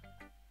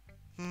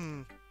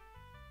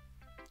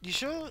 You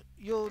sure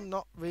you're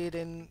not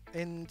reading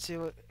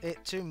into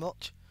it too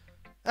much?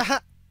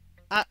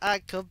 I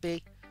could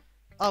be.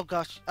 Oh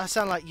gosh, I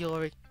sound like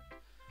Yuri.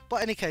 But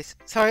in any case,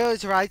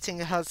 Sayori's writing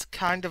has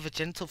kind of a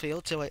gentle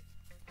feel to it.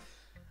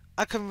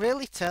 I can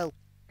really tell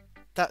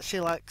that she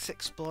likes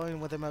exploring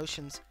with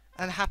emotions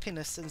and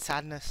happiness and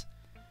sadness.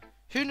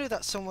 Who knew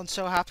that someone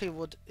so happy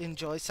would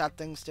enjoy sad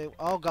things too?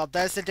 Oh god,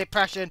 there's the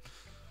depression!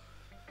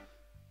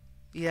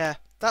 Yeah,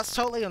 that's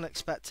totally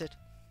unexpected.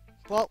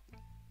 Well,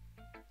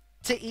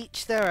 to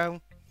each their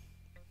own.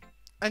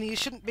 And you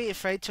shouldn't be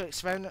afraid to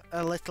experiment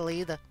a little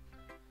either.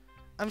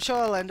 I'm sure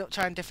I'll end up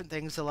trying different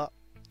things a lot.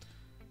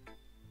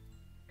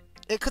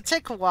 It could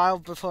take a while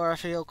before I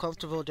feel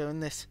comfortable doing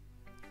this.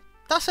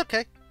 That's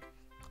okay.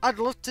 I'd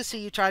love to see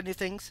you try new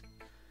things.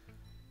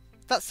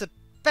 That's the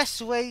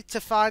best way to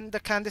find the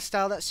kind of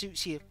style that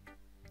suits you.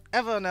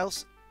 Everyone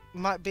else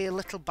might be a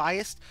little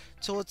biased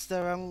towards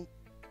their own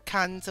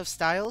kinds of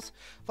styles,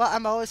 but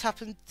I'm always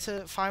happy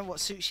to find what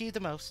suits you the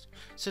most.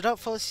 So don't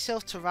force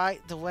yourself to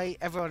write the way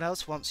everyone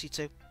else wants you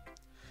to.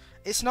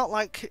 It's not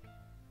like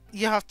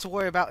you have to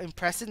worry about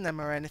impressing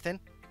them or anything.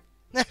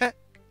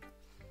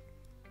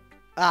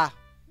 Ah.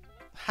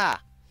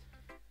 Ha.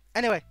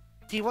 Anyway,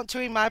 do you want to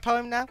read my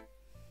poem now?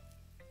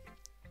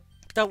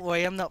 Don't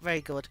worry, I'm not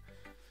very good.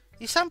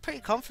 You sound pretty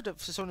confident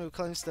for someone who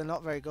claims they're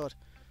not very good.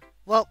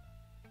 Well,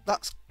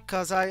 that's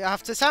because I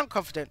have to sound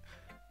confident.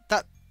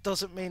 That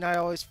doesn't mean I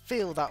always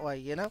feel that way,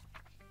 you know?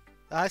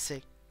 I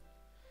see.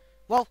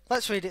 Well,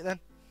 let's read it then.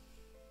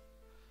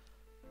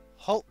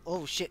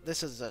 Oh shit,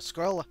 this is a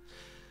scroller.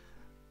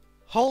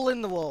 Hole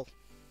in the wall.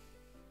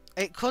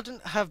 It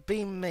couldn't have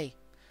been me.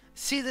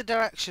 See the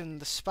direction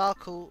the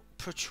sparkle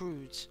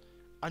protrudes.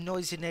 A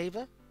noisy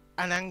neighbour?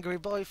 An angry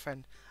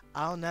boyfriend?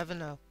 I'll never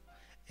know.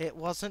 It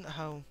wasn't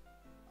home.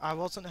 I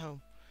wasn't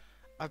home.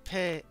 I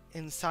peer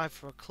inside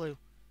for a clue.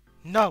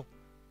 No!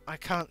 I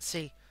can't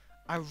see.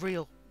 I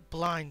reel,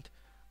 blind,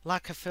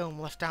 like a film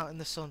left out in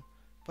the sun.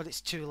 But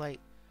it's too late.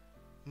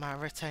 My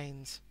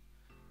retains.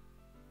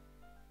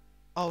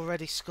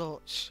 Already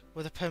scorched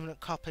with a permanent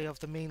copy of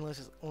the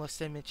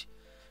meaningless image.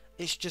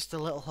 It's just a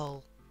little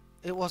hole.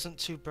 It wasn't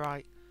too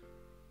bright.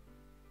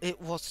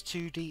 It was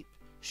too deep,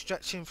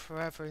 stretching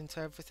forever into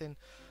everything.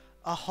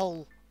 A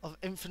hole of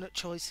infinite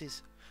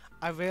choices.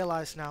 I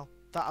realise now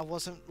that I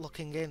wasn't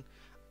looking in.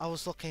 I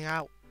was looking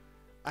out.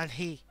 And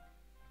he,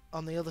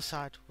 on the other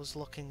side, was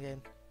looking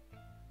in.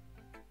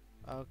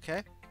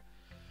 Okay.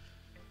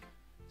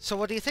 So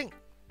what do you think?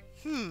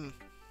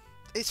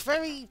 It's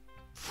very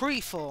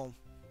freeform,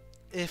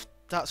 if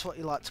that's what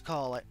you like to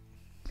call it.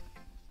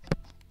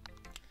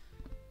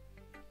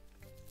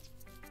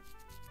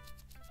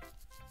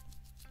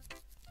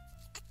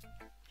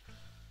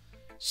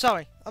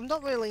 Sorry, I'm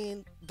not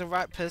really the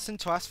right person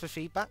to ask for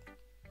feedback.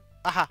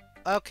 Aha,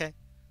 okay.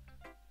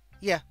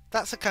 Yeah,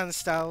 that's the kind of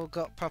style we've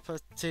got proper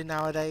to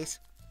nowadays.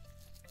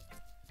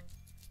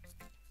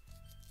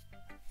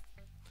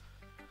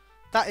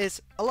 That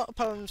is, a lot of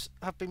poems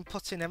have been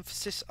putting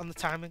emphasis on the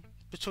timing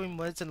between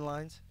words and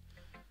lines.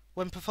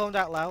 When performed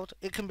out loud,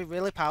 it can be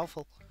really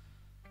powerful.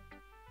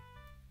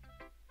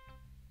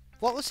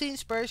 What was the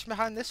inspiration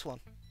behind this one?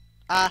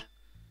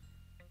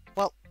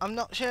 Well, I'm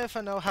not sure if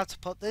I know how to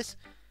put this.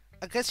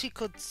 I guess you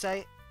could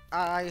say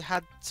I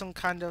had some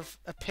kind of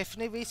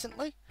epiphany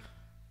recently.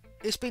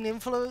 It's been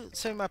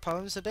influencing my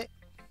poems a bit.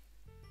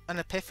 An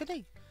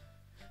epiphany?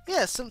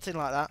 Yeah, something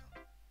like that.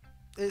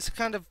 It's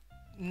kind of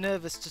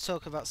nervous to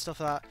talk about stuff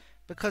like that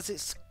because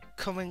it's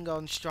coming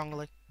on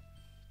strongly.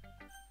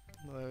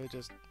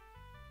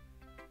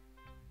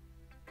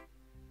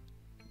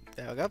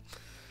 There we go.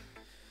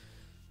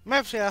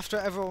 Maybe after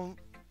everyone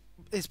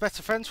is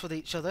better friends with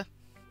each other.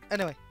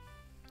 Anyway,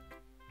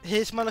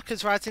 here's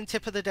Monica's writing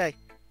tip of the day.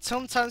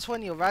 Sometimes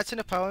when you're writing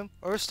a poem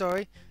or a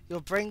story,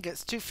 your brain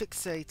gets too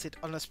fixated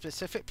on a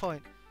specific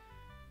point.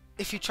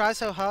 If you try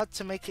so hard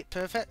to make it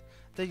perfect,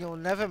 then you'll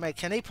never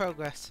make any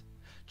progress.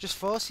 Just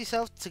force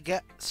yourself to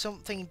get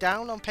something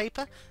down on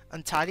paper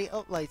and tidy it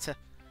up later.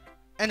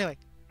 Anyway,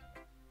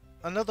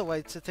 another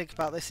way to think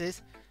about this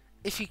is,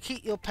 if you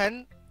keep your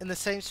pen in the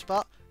same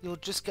spot, you'll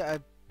just get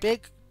a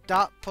big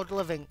dark puddle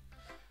of ink.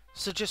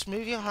 So just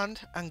move your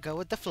hand and go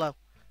with the flow.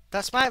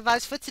 That's my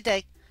advice for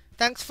today.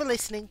 Thanks for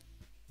listening.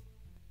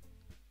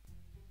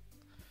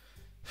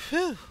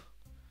 Phew.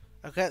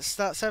 I guess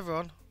that's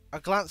everyone. I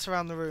glanced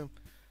around the room.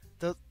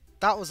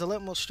 That was a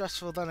little more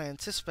stressful than I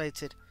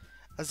anticipated,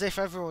 as if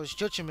everyone was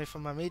judging me for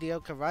my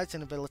mediocre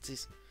writing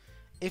abilities.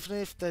 Even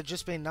if they're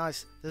just being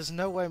nice, there's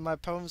no way my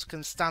poems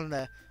can stand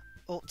there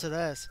up to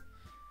theirs.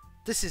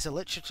 This is a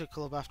literature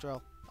club after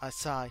all, I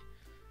sigh.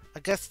 I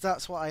guess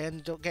that's what I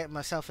ended up getting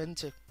myself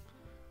into.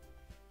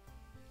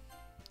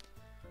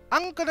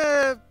 I'm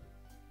gonna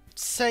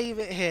save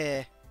it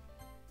here.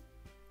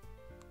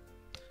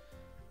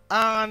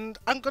 And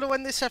I'm gonna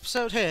end this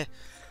episode here.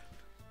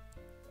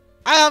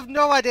 I have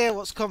no idea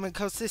what's coming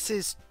because this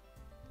is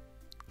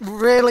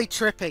really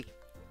trippy.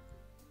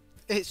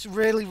 It's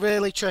really,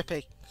 really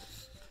trippy.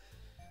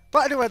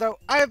 But anyway though,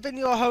 I have been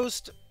your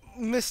host,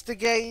 Mr.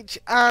 Gage,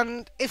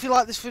 and if you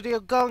like this video,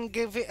 go and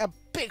give it a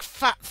big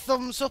fat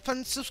thumbs up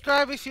and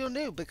subscribe if you're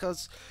new,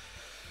 because,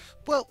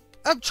 well,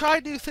 I'm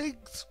trying new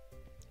things,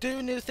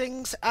 doing new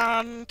things,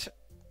 and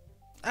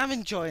I'm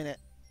enjoying it.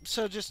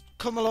 So just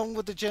come along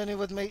with the journey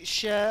with me,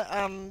 share,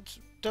 and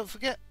don't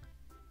forget,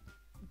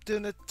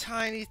 doing a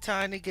tiny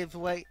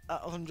giveaway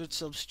at 100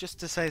 subs just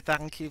to say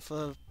thank you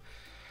for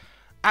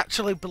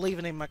actually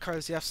believing in my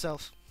crazy ass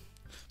self.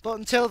 But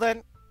until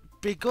then,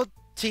 be good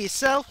to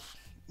yourself,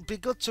 be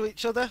good to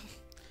each other,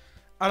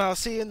 and I'll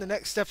see you in the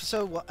next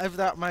episode, whatever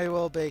that may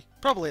well be.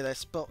 Probably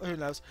this, but who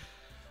knows.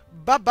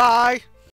 Bye bye!